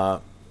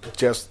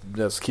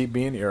 just keep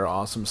being your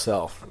awesome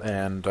self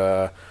and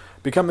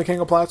become the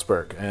king of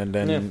Plattsburgh, and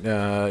then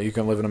you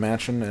can live in a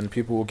mansion, and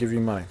people will give you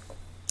money.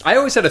 I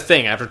always had a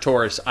thing after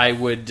tours. I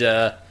would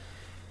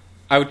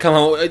come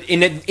home.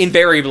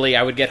 Invariably,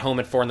 I would get home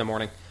at 4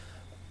 a.m.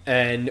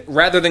 And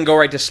rather than go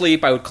right to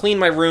sleep, I would clean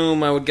my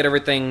room. I would get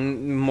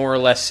everything more or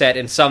less set.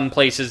 In some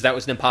places, that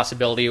was an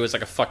impossibility. It was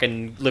like a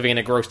fucking living in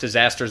a gross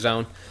disaster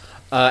zone.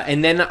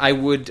 And then I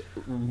would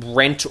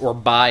rent or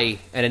buy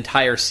an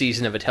entire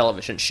season of a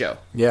television show.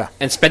 Yeah.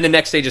 And spend the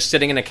next day just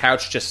sitting in a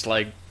couch, just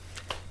like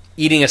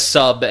eating a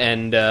sub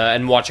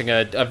and watching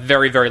a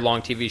very, very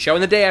long TV show.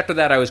 And the day after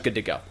that, I was good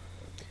to go.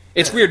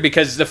 It's weird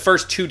because the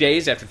first 2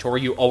 days after tour,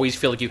 you always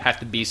feel like you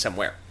have to be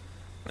somewhere.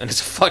 And it's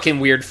a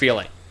fucking weird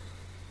feeling.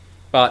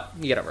 But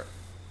you get over it.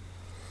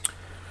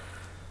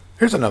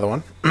 Here's another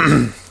one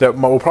that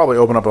will probably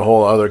open up a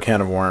whole other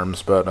can of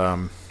worms. But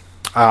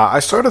I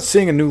started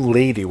seeing a new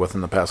lady within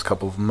the past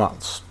couple of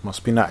months.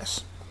 Must be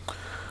nice.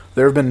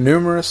 There have been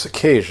numerous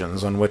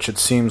occasions on which it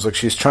seems like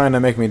she's trying to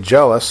make me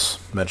jealous,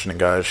 mentioning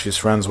guys she's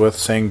friends with,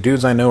 saying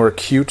dudes I know are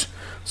cute,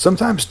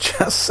 sometimes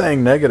just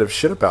saying negative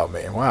shit about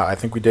me. Wow, I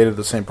think we dated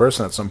the same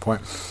person at some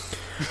point.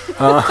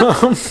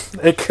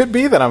 It could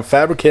be that I'm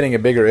fabricating a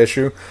bigger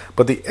issue,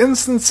 but the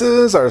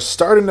instances are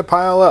starting to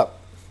pile up.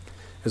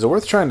 Is it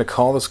worth trying to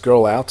call this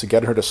girl out to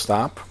get her to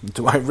stop?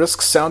 Do I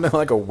risk sounding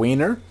like a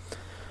wiener?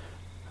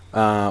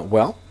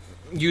 Well...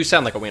 You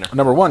sound like a wiener.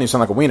 Number one, you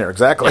sound like a wiener,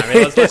 exactly. Yeah, I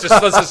mean, let's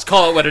just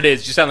call it what it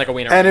is. You sound like a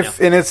wiener. And right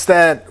now. and it's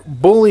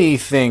that bully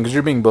thing, because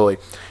you're being bullied.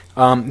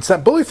 It's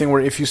that bully thing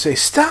where if you say,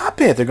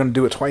 stop it, they're going to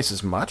do it twice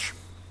as much.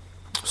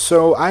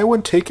 So I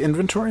would take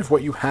inventory of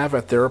what you have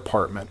at their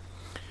apartment.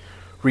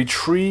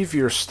 Retrieve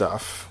your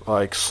stuff,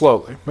 like,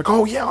 slowly. Like,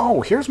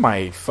 here's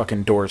my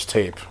fucking Doors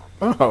tape.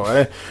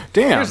 Oh,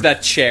 damn. Here's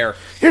that chair.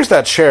 Here's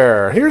that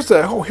chair. Here's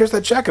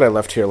that jacket I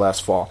left here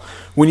last fall.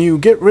 When you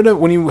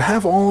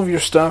have all of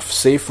your stuff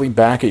safely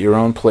back at your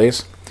own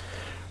place,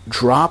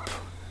 drop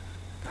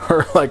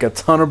her like a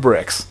ton of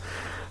bricks.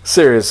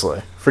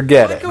 Seriously,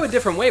 forget it. I'd go a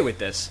different way with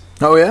this.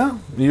 Oh yeah?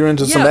 You're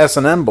into some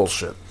S&M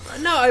bullshit.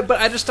 No,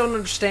 but I just don't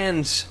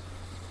understand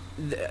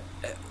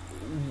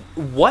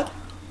what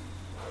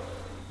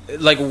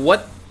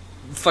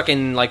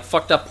fucking like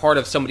fucked up part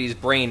of somebody's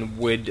brain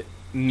would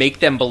make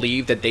them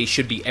believe that they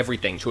should be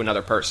everything to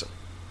another person.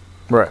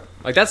 Right.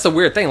 Like, that's the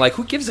weird thing. Like,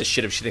 who gives a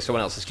shit if she thinks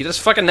someone else is cute?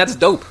 That's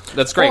dope.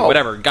 That's great.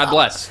 Whatever. God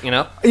bless, you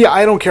know? Yeah,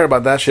 I don't care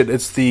about that shit.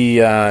 It's the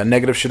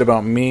negative shit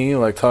about me,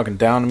 like talking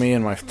down to me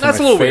and my face. That's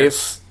a little weird.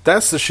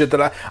 That's the shit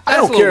that I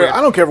don't care. Weird.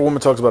 I don't care if a woman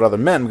talks about other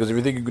men, because if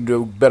you think you can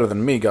do better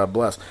than me, God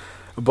bless.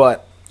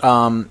 But,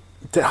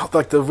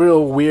 like, the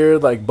real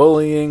weird, like,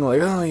 bullying,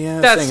 like,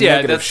 saying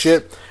negative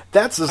shit.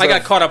 I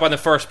got caught up on the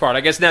first part.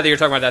 I guess now that you're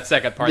talking about that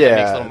second part, that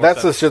makes a little more sense.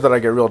 That's the shit that I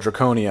get real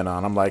draconian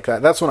on. I'm like,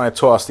 that's when I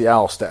toss the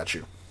owl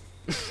statue.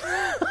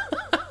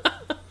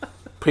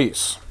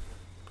 Peace.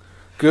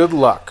 Good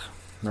luck.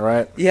 All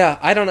right. Yeah,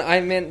 I don't know.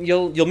 I mean,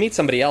 you'll meet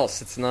somebody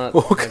else. It's not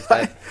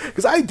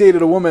because I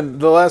dated a woman.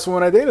 The last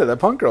woman I dated, that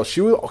punk girl.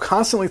 She would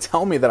constantly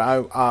tell me that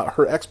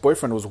her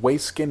ex-boyfriend was way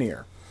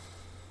skinnier.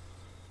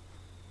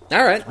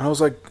 All right. And I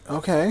was like,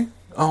 okay.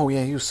 Oh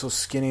yeah, he was so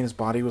skinny.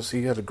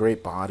 He had a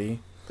great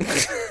body.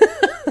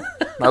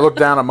 I look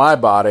down at my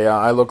body.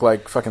 I look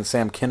like fucking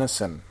Sam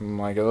Kinison. I'm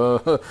like,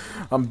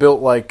 I'm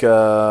built like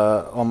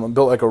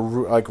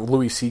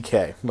Louis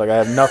C.K. Like I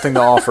have nothing to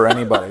offer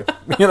anybody.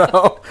 You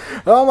know.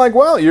 And I'm like,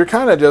 well, you're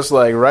kind of just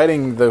like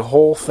writing the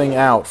whole thing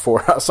out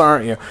for us,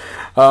 aren't you?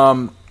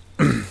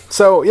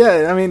 So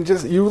yeah, I mean,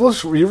 just you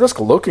risk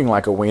looking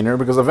like a wiener,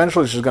 because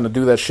eventually she's going to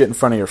do that shit in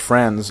front of your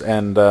friends,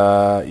 and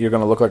you're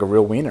going to look like a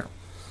real wiener.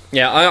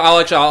 Yeah,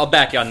 I'll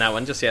back you on that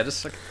one. Just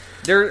like.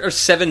 There are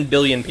 7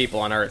 billion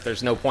people on Earth.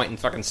 There's no point in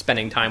fucking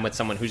spending time with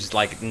someone who's,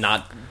 like,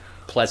 not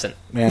pleasant.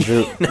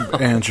 Andrew,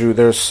 Andrew,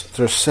 there's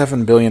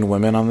 7 billion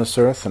women on this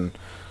Earth, and,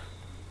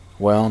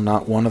 well,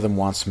 not one of them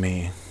wants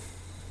me.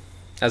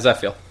 How's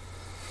that feel?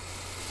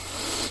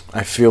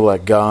 I feel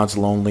like God's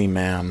lonely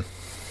man.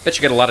 Bet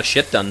you get a lot of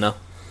shit done, though.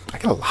 I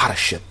get a lot of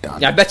shit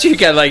done. Yeah, I bet you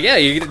get,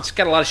 you just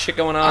got a lot of shit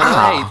going on.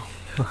 Hey,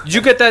 did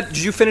you get that? Did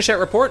you finish that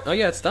report? Oh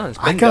yeah, it's done.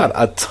 I got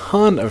a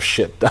ton of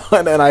shit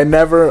done, and I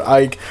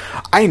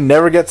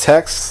never get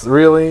texts.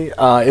 Really,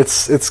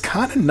 it's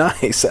kind of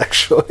nice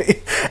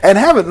actually. And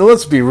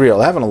let's be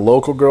real, having a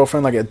local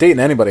girlfriend, like dating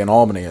anybody in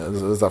Albany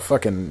is a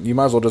fucking. You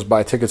might as well just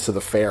buy tickets to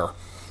the fair.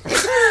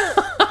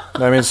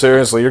 I mean,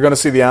 seriously, you're going to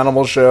see the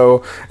animal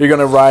show. You're going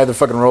to ride the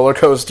fucking roller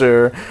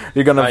coaster.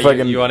 You're going to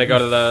fucking. You want to go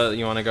to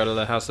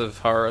the House of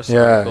Horrors?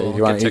 Yeah, cool.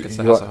 You want to get tickets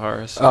to the House of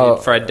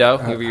Horrors. Fried dough.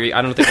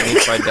 I don't think you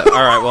need fried dough.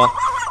 All right, well,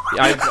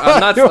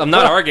 I'm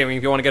not arguing.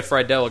 If you want to get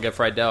fried dough, we'll get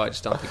fried dough. I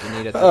just don't think you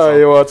need it.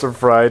 You want some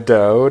fried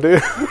dough,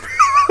 dude?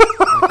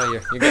 I thought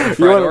You're getting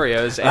fried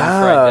Oreos and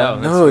fried dough.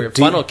 That's no, for your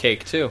funnel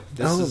cake too.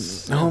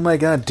 Oh my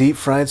god, deep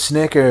fried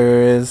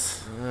Snickers.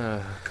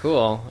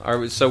 Cool.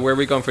 So where are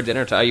we going for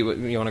dinner? You want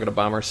to go to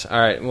Bombers? All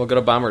right, we'll go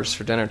to Bombers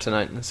for dinner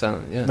tonight.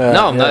 So, yeah.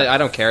 I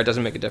don't care. It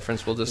doesn't make a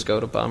difference. We'll just go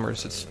to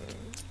Bombers.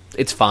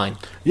 It's fine.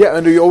 Yeah,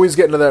 and you always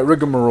get into that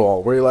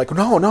rigmarole where you're like,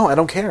 no, I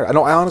don't care.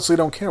 I honestly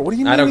don't care. What do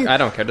you mean? I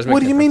don't care. It doesn't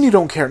what make do you mean you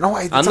don't care? No,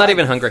 I'm not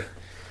even hungry.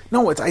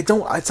 No, I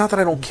don't. It's not that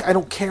I don't. I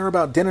don't care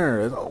about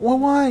dinner. Well,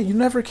 why? You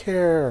never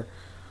care.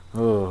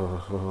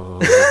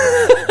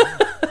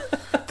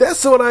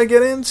 That's what I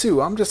get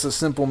into. I'm just a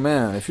simple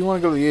man. If you want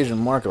to go to the Asian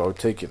market, I'll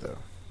take you there.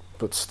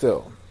 But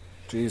still,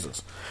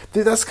 Jesus,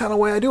 dude, that's the kind of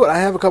way I do it. I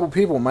have a couple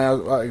people.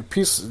 My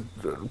peace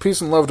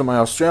and love to my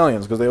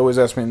Australians, because they always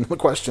ask me the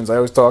questions. I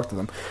always talk to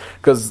them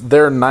because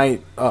their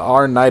night,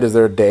 our night is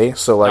their day.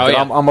 So like,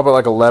 I'm up at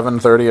like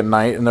 11:30 at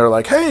night, and they're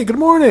like, "Hey, good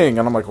morning,"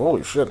 and I'm like,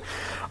 "Holy shit."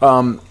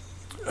 But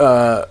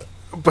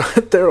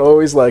they're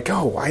always like,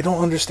 "Oh, I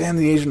don't understand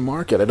the Asian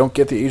market. I don't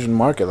get the Asian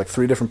market." Like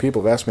 3 different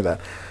people have asked me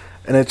that.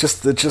 And it's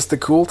just the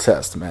cool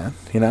test, man.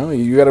 You know,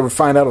 you got to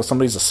find out if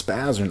somebody's a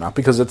spaz or not,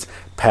 because it's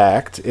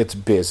packed, it's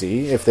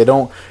busy. If they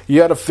don't,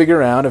 you got to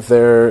figure out if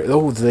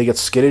do they get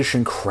skittish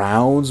in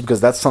crowds?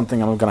 Because that's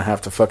something I'm gonna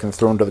have to fucking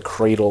throw into the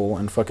cradle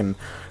and fucking.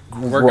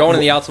 We're going to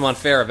the Altamont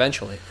Fair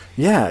eventually.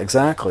 Yeah,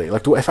 exactly.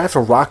 Like, if I have to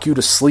rock you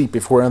to sleep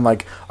if we're in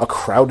like a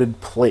crowded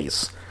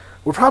place,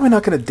 we're probably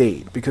not going to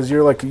date, because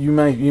you're like, you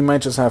might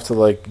just have to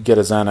like get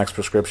a Xanax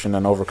prescription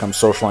and overcome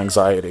social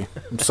anxiety.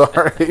 I'm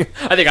sorry.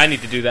 I think I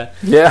need to do that.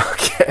 Yeah.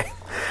 Okay.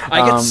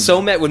 I get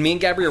so mad when me and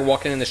Gabby are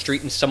walking in the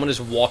street and someone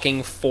is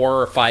walking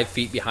 4 or 5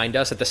 feet behind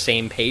us at the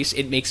same pace.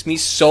 It makes me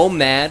so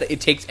mad. It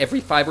takes every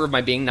fiber of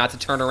my being not to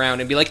turn around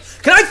and be like,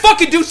 "Can I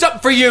fucking do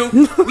something for you?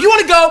 You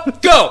want to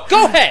go?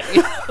 Go ahead."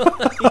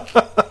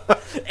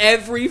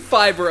 Every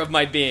fiber of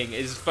my being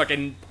is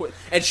fucking.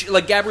 And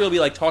like Gabby will be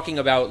like talking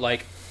about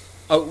like,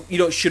 "Oh,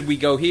 should we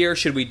go here?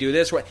 Should we do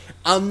this?"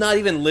 I'm not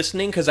even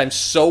listening because I'm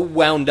so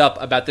wound up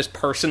about this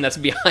person that's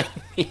behind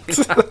me.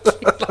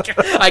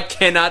 I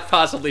cannot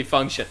possibly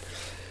function.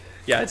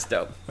 Yeah, it's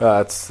dope.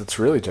 It's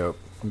really dope.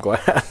 I'm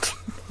glad.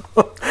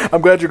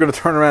 I'm glad you're going to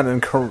turn around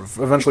and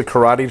eventually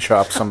karate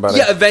chop somebody.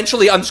 Yeah,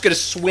 eventually I'm just going to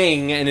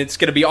swing, and it's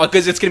going to be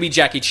because it's going to be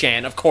Jackie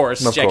Chan, of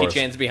course. Jackie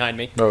Chan's behind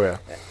me. Oh yeah.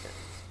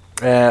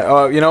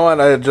 You know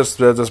what? I just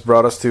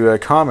brought us to a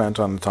comment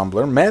on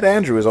Tumblr. Mad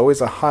Andrew is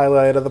always a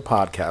highlight of the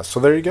podcast. So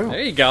there you go.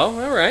 There you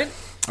go. All right.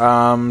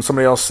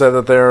 Somebody else said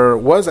that there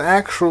was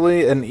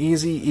actually an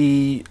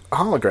Eazy-E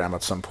hologram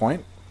at some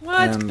point.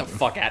 What? Get the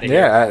fuck out of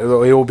here. Yeah, it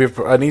will be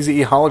an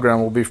Eazy-E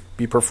hologram will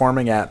be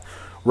performing at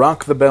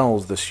Rock the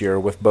Bells this year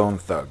with Bone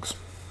Thugs.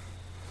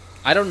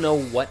 I don't know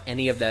what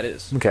any of that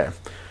is. Okay.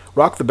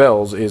 Rock the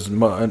Bells is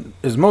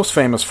most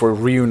famous for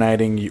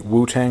reuniting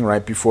Wu-Tang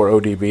right before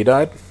ODB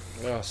died.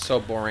 Oh, so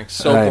boring.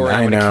 So boring.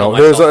 I know.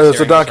 There's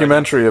a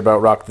documentary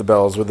about Rock the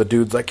Bells where the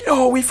dude's like,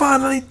 "Oh, we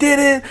finally did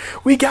it.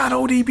 We got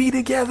ODB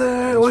together.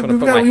 I just want to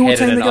put my head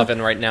in an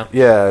oven right now."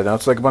 Yeah, no,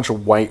 it's like a bunch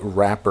of white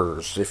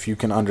rappers. Every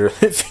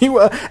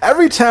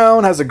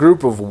town has a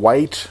group of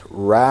white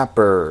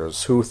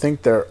rappers who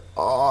think they're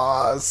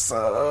awesome,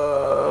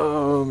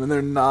 and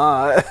they're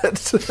not.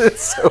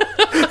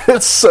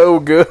 It's so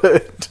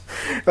good.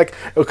 Like,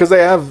 because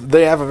they have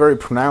a very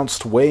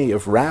pronounced way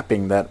of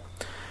rapping that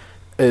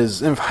is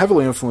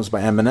heavily influenced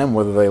by Eminem,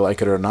 whether they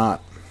like it or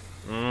not.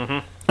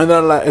 Mm-hmm. And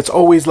then it's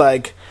always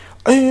like,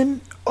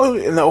 and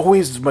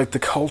always like the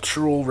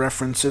cultural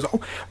references.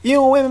 And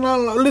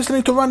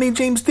listening to Ronnie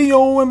James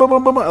Dio and blah blah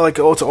blah. Like,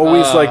 it's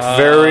always like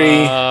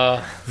very,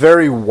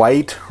 very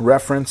white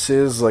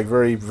references. Like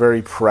very,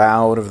 very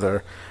proud of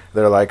their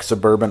like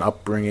suburban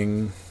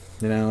upbringing.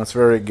 It's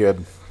very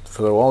good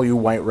for all you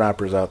white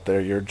rappers out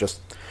there. You're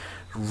just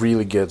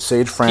really good.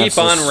 Sage Francis.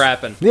 Keep on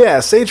rapping. Yeah,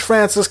 Sage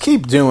Francis,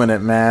 keep doing it,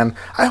 man.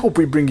 I hope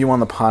we bring you on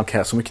the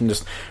podcast and we can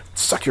just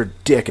suck your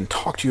dick and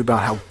talk to you about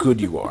how good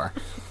you are.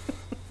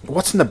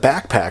 What's in the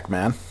backpack,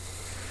 man?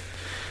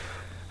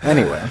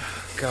 Anyway.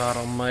 God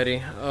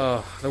almighty.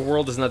 Oh, the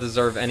world does not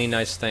deserve any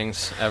nice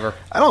things, ever.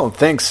 I don't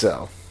think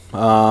so.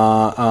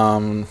 Not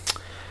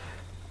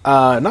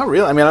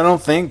really. I mean, I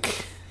don't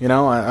think, I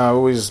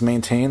always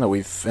maintain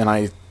that and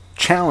I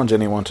challenge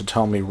anyone to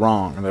tell me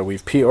wrong, that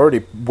we've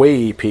already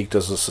way peaked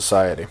as a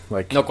society,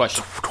 like no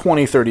question,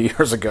 20, 30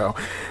 years ago,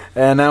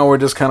 and now we're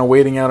just kind of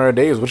waiting out our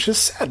days, which is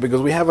sad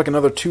because we have like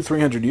another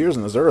 200-300 years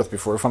on this earth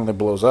before it finally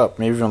blows up,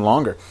 maybe even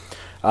longer.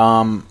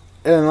 And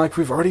like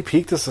we've already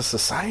peaked as a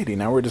society.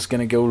 Now we're just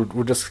going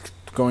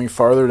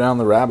farther down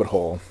the rabbit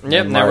hole.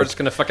 Yep, now we're just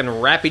going to fucking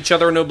wrap each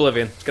other into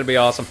oblivion. It's going to be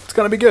awesome. It's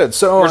going to be good.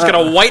 So we're just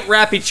going to white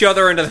wrap each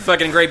other into the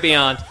fucking great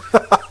beyond.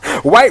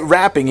 White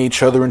wrapping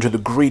each other into the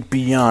great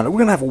beyond. We're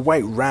going to have a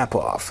white wrap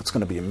off. It's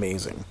going to be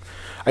amazing.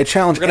 I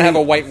challenge. We're going to have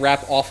a white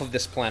wrap off of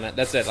this planet.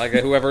 That's it. Like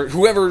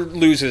whoever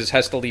loses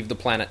has to leave the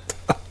planet.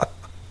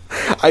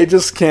 I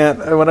just can't.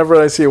 Whenever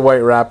I see a white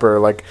rapper,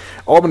 like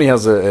Albany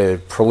has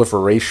a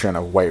proliferation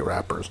of white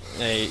rappers.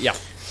 Yeah.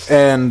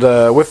 and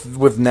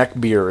with neck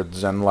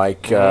beards and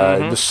like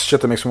this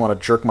shit that makes me want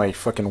to jerk my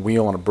fucking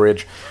wheel on a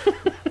bridge,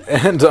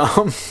 and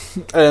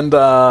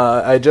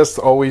I just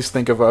always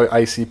think of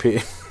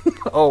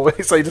ICP.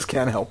 Always, I just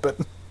can't help it.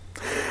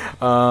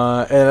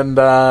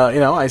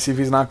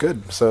 ICP's not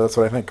good, so that's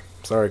what I think.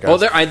 Sorry, guys.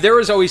 Well, there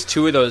was always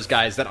two of those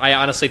guys that I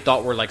honestly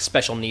thought were like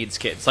special needs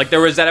kids. Like there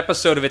was that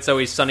episode of It's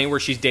Always Sunny where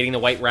she's dating the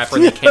white rapper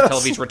and they can't tell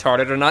if he's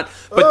retarded or not.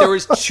 But there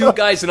was two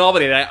guys in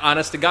Albany that I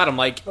honest to God, I'm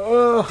like,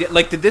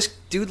 did this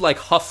dude like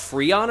huff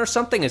Freon or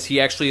something? Is he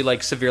actually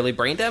like severely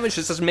brain damaged?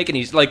 This doesn't make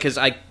any because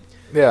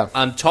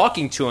I'm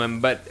talking to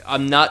him, but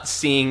I'm not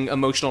seeing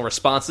emotional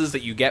responses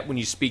that you get when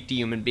you speak to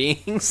human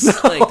beings.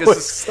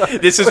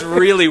 This is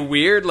really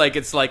weird. Like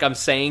it's like I'm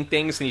saying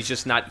things and he's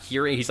just not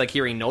hearing. He's like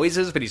hearing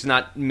noises, but he's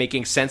not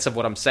making sense of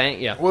what I'm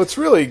saying. Yeah. Well, it's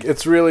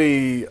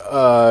really.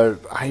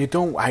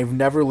 I've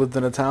never lived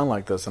in a town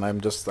like this, and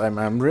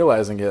I'm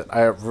realizing it.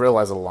 I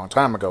realized it a long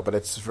time ago, but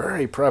it's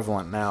very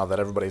prevalent now that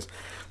everybody's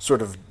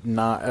sort of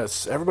not.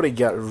 Everybody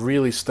get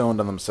really stoned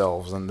on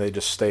themselves, and they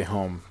just stay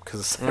home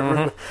because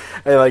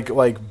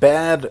like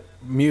bad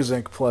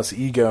music plus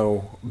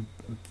ego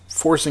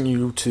forcing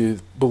you to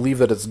believe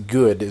that it's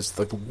good is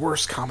like the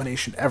worst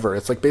combination ever.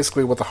 It's like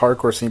basically what the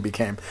hardcore scene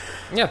became.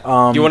 Yeah.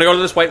 Do you want to go to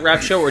this white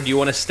rap show, or do you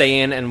want to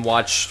stay in and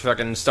watch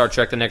fucking Star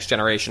Trek: The Next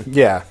Generation?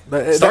 Yeah,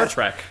 Star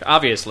Trek,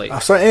 obviously.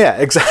 Yeah,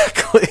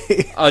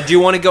 exactly. Do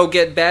you want to go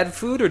get bad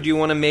food, or do you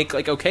want to make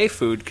like okay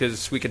food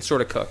because we can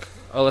sort of cook?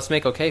 Oh, let's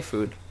make okay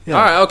food. Yeah.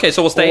 All right, okay,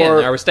 so we'll stay in.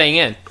 We're staying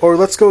in. Or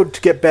let's go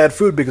to get bad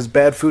food because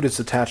bad food is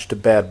attached to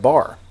bad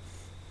bar.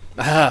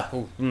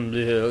 And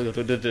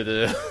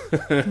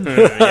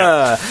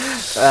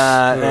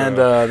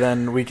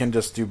then we can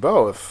just do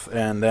both,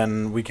 and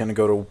then we can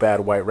go to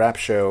bad white rap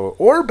show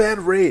or bad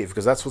rave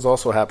because that's what's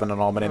also happened in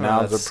Albany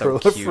now. That's the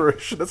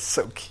proliferation. That's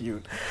so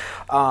cute.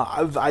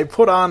 I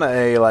put on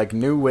a like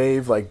new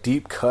wave, like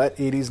deep cut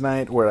 80s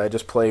night where I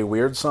just play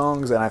weird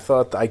songs, and I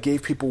thought I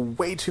gave people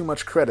way too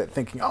much credit,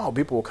 thinking, oh,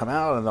 people will come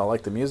out and they'll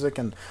like the music,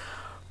 and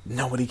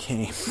nobody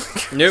came.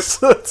 Nope.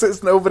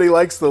 Since nobody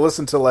likes to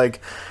listen to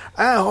like,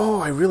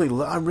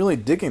 I'm really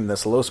digging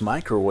this Los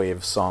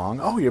Microwave song.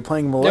 Oh, you're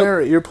playing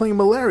Malaria. Nope. You're playing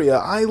Malaria.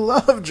 I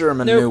love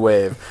German New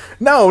Wave.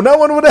 No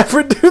one would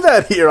ever do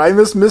that here. I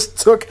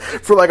mistook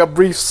for like a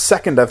brief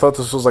second. I thought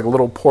this was like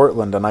Little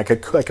Portland, and I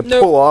could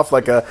pull off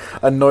like a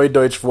Neue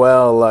Deutsche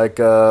Welle, like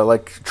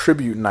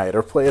tribute night,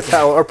 or play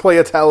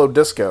Italo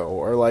disco,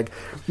 or like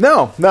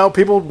no.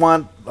 People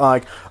want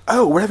like,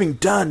 oh, we're having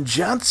Don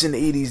Johnson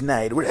 80s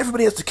night where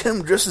everybody has to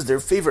come dressed as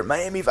their favorite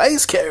Miami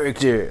Vice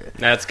character.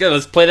 That's good.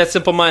 Let's play that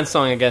Simple Minds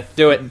song again.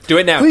 Do it. Do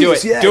it now.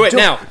 Please, do it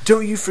now.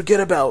 Don't you forget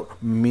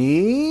about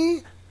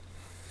me.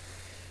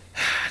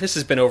 This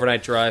has been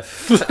Overnight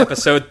Drive,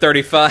 episode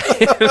 35.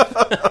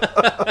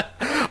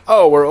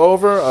 Oh, we're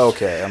over?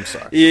 Okay, I'm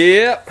sorry.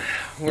 Yep.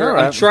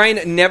 Right. I'm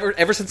trying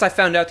ever since I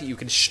found out that you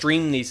can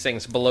stream these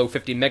things below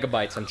 50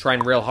 megabytes, I'm trying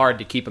real hard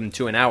to keep them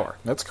to an hour.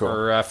 That's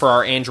cool. For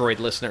our Android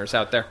listeners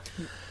out there.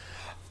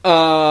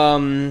 All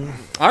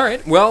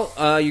right.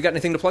 Well, you got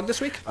anything to plug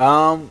this week?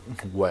 Still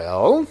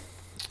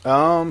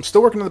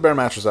working on the Bare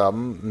Mattress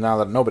album now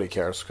that nobody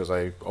cares because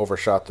I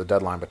overshot the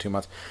deadline by 2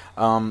 months.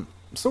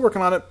 Still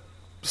working on it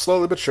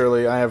slowly but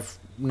surely. I have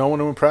no one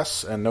to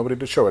impress and nobody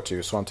to show it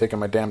to, so I'm taking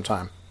my damn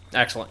time.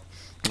 Excellent.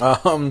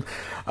 As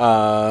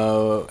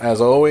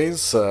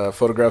always,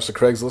 photographs at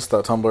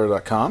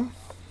Craigslist.tumblr.com.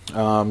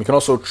 You can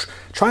also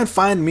try and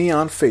find me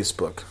on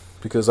Facebook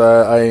because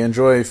I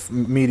enjoy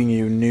meeting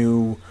you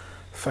new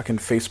fucking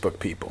Facebook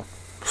people.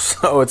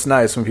 So it's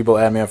nice when people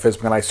add me on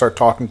Facebook and I start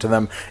talking to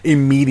them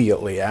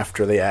immediately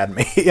after they add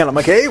me. And I'm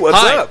like, hey,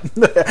 what's up?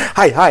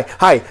 Hi.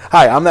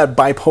 I'm that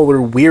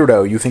bipolar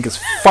weirdo you think is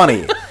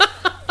funny.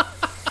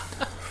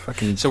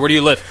 So where do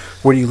you live?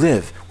 Where do you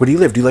live? Do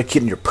you like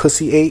getting your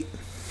pussy ate?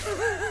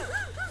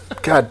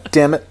 God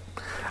damn it.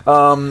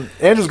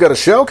 Andrew's got a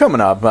show coming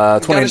up.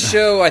 Got a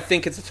show, I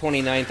think it's the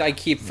 29th. I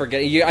keep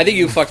forgetting. I think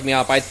you fucked me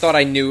up. I thought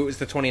I knew it was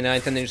the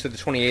 29th, and then you said the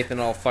 28th, and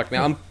it all fucked me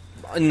up. I'm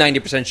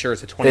 90% sure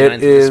it's the 29th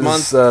of this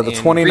month. The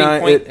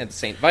 29th. At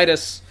St.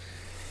 Vitus.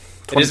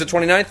 It is the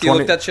 29th? You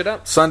looked that shit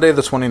up? Sunday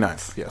the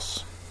 29th,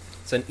 yes.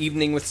 It's an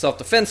evening with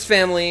Self-Defense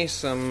Family,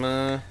 some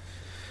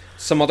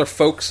other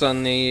folks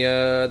on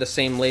the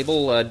same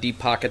label. Deep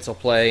Pockets will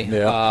play.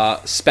 Yeah.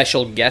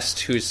 Special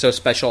guest who's so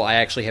special I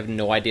actually have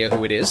no idea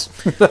who it is.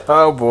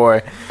 Oh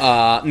boy.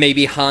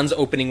 Maybe Hans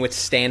opening with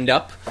Stand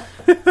Up.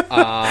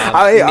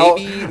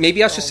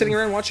 Maybe us just sitting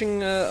around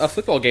watching a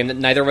football game that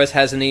neither of us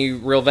has any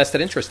real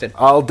vested interest in.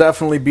 I'll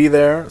definitely be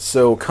there,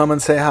 so come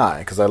and say hi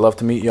because I love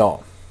to meet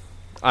y'all.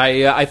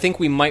 I think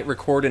we might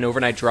record an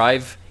overnight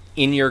drive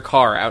in your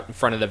car out in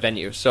front of the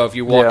venue. So if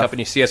you walk up and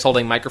you see us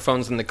holding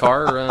microphones in the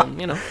car,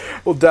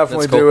 we'll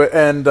definitely do it.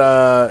 And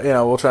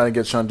we'll try to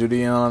get Sean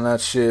Duty in on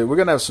that shit. We're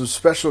gonna have some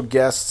special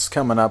guests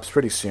coming up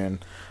pretty soon.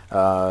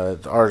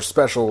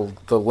 The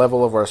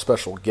level of our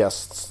special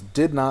guests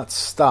did not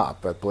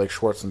stop at Blake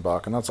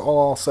Schwarzenbach, and that's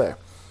all I'll say.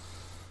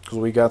 Because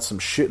we got some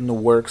shit in the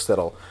works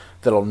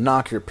that'll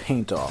knock your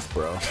paint off,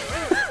 bro.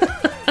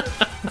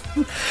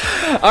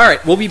 All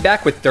right, we'll be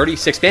back with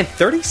 36. Man,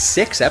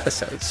 36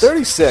 episodes.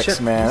 36,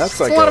 Shit, man. That's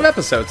a like lot of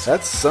episodes.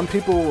 That's some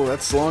people.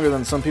 That's longer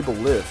than some people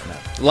live, man.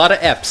 A lot of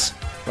eps.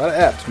 A lot of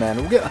apps, man.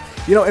 And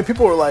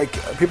people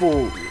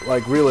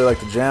really like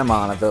to jam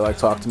on it. They like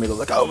talk to me. They're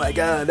like, "Oh my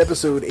god,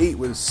 episode 8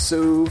 was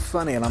so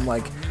funny," and I'm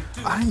like,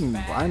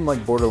 I'm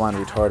like borderline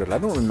retarded. I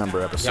don't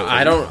remember episode.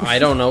 Yeah, I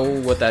don't know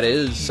what that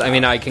is. I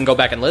mean, I can go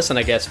back and listen,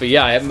 I guess, but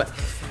yeah,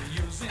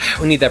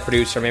 we need that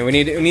producer, man. We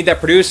need that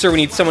producer. We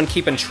need someone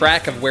keeping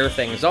track of where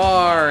things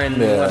are and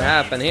what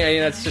happened here.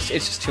 It's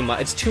just too much.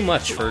 It's too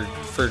much for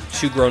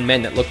two grown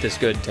men that look this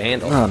good to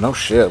handle. Oh no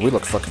shit, we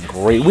look fucking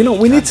great. We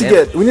need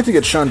to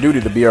get Sean Duty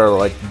to be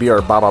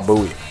our Baba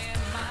Booey.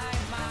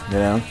 You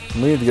know,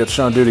 we need to get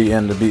Sean Duty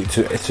in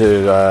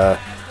to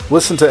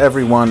listen to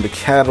everyone, to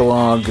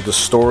catalog the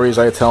stories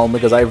I tell him,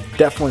 because I've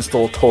definitely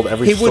still told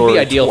every story. He would be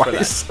ideal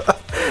twice. for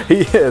that.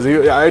 He is.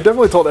 I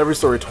definitely told every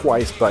story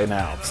twice by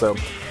now. So,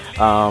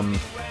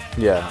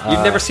 yeah.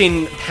 You've never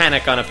seen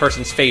panic on a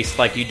person's face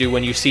like you do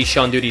when you see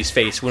Sean Duty's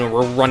face when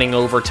we're running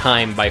over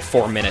time by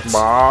 4 minutes.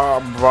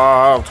 Time.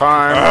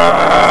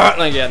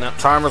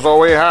 Time is all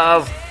we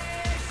have.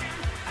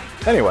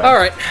 Anyway. All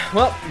right.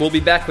 Well, we'll be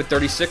back with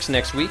 36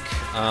 next week.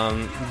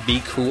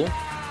 Be cool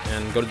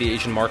and go to the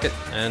Asian market.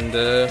 And,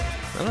 I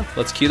don't know,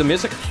 let's cue the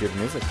music. Cue the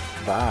music.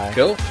 Bye.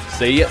 Cool.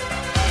 See ya.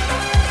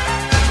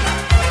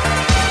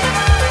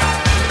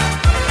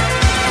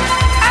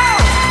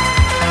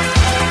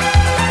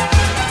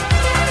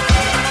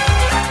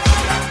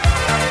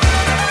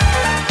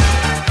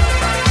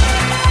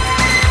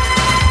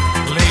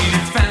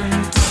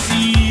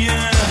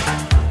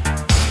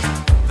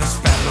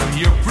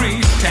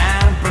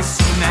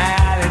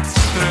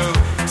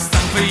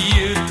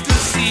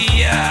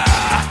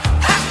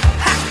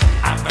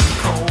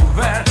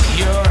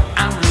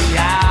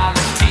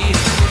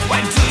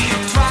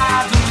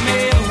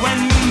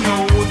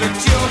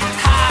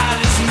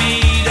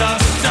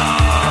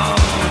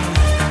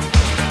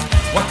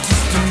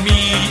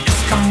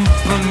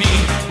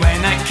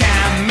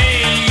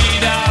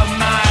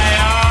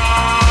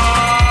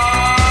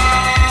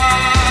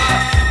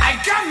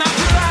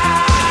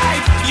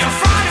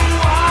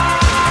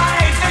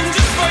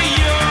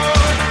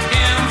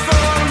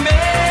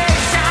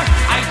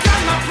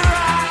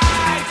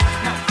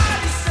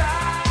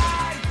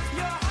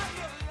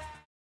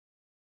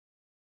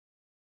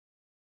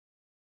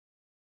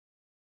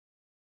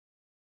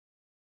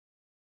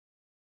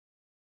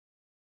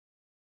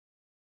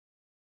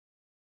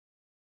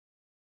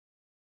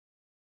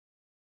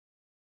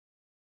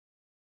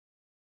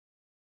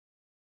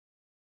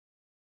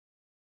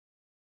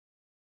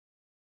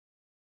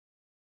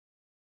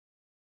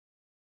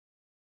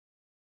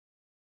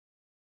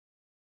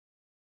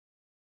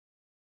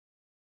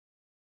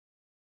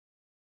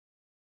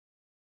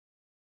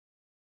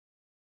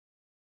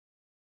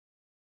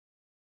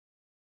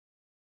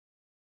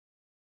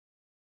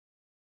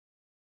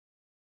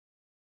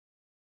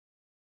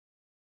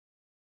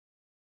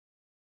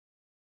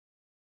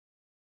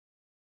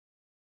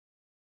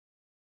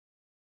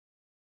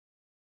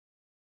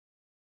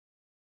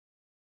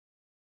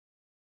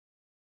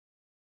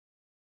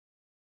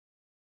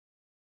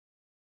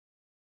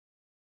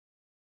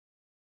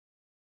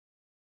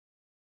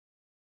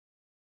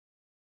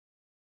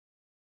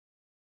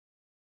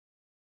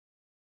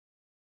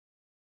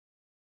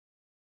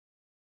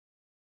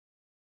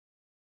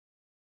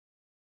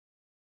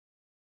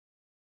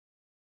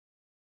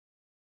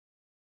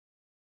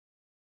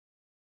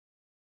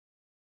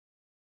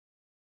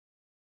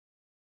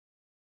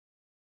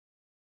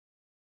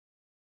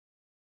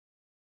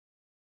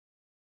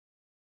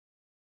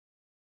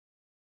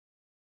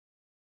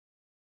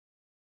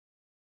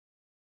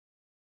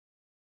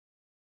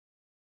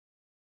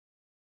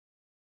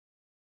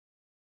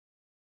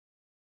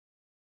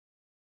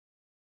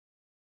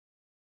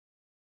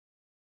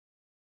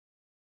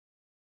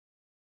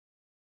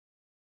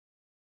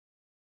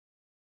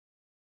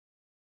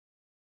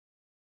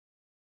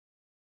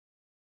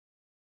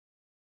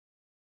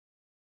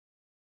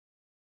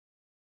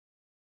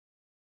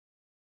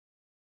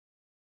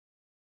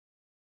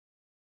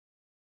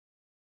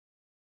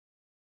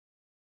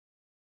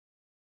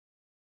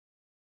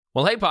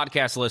 Well, hey,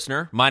 podcast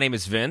listener. My name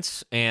is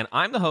Vince, and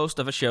I'm the host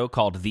of a show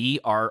called The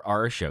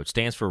RR Show. It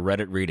stands for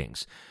Reddit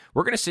Readings.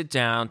 We're going to sit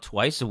down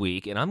twice a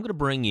week, and I'm going to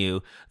bring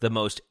you the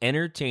most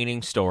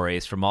entertaining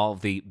stories from all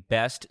of the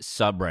best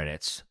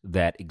subreddits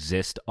that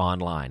exist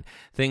online.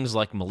 Things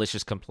like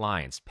malicious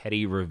compliance,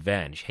 petty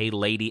revenge, hey,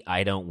 lady,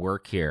 I don't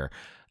work here.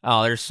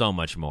 Oh, there's so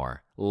much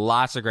more.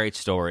 Lots of great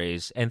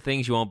stories and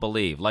things you won't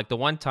believe. Like the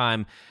one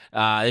time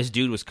this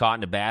dude was caught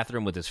in a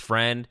bathroom with his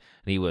friend,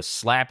 and he was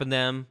slapping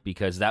them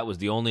because that was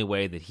the only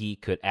way that he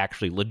could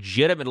actually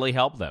legitimately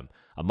help them.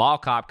 A mall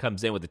cop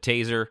comes in with a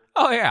taser.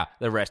 Oh, yeah,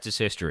 the rest is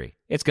history.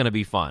 It's going to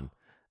be fun.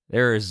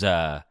 There's,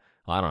 I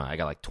don't know, I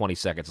got like 20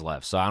 seconds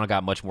left, so I don't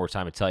got much more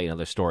time to tell you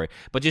another story.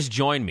 But just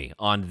join me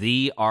on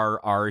The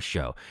RR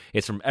Show.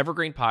 It's from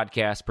Evergreen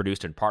Podcast,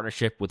 produced in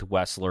partnership with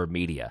Wessler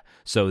Media.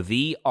 So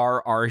The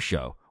RR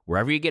Show,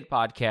 Wherever you get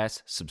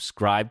podcasts,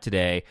 subscribe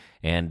today.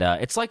 And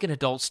it's like an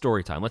adult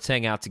story time. Let's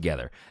hang out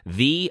together.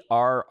 The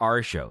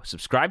RR Show.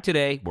 Subscribe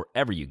today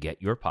wherever you get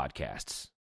your podcasts.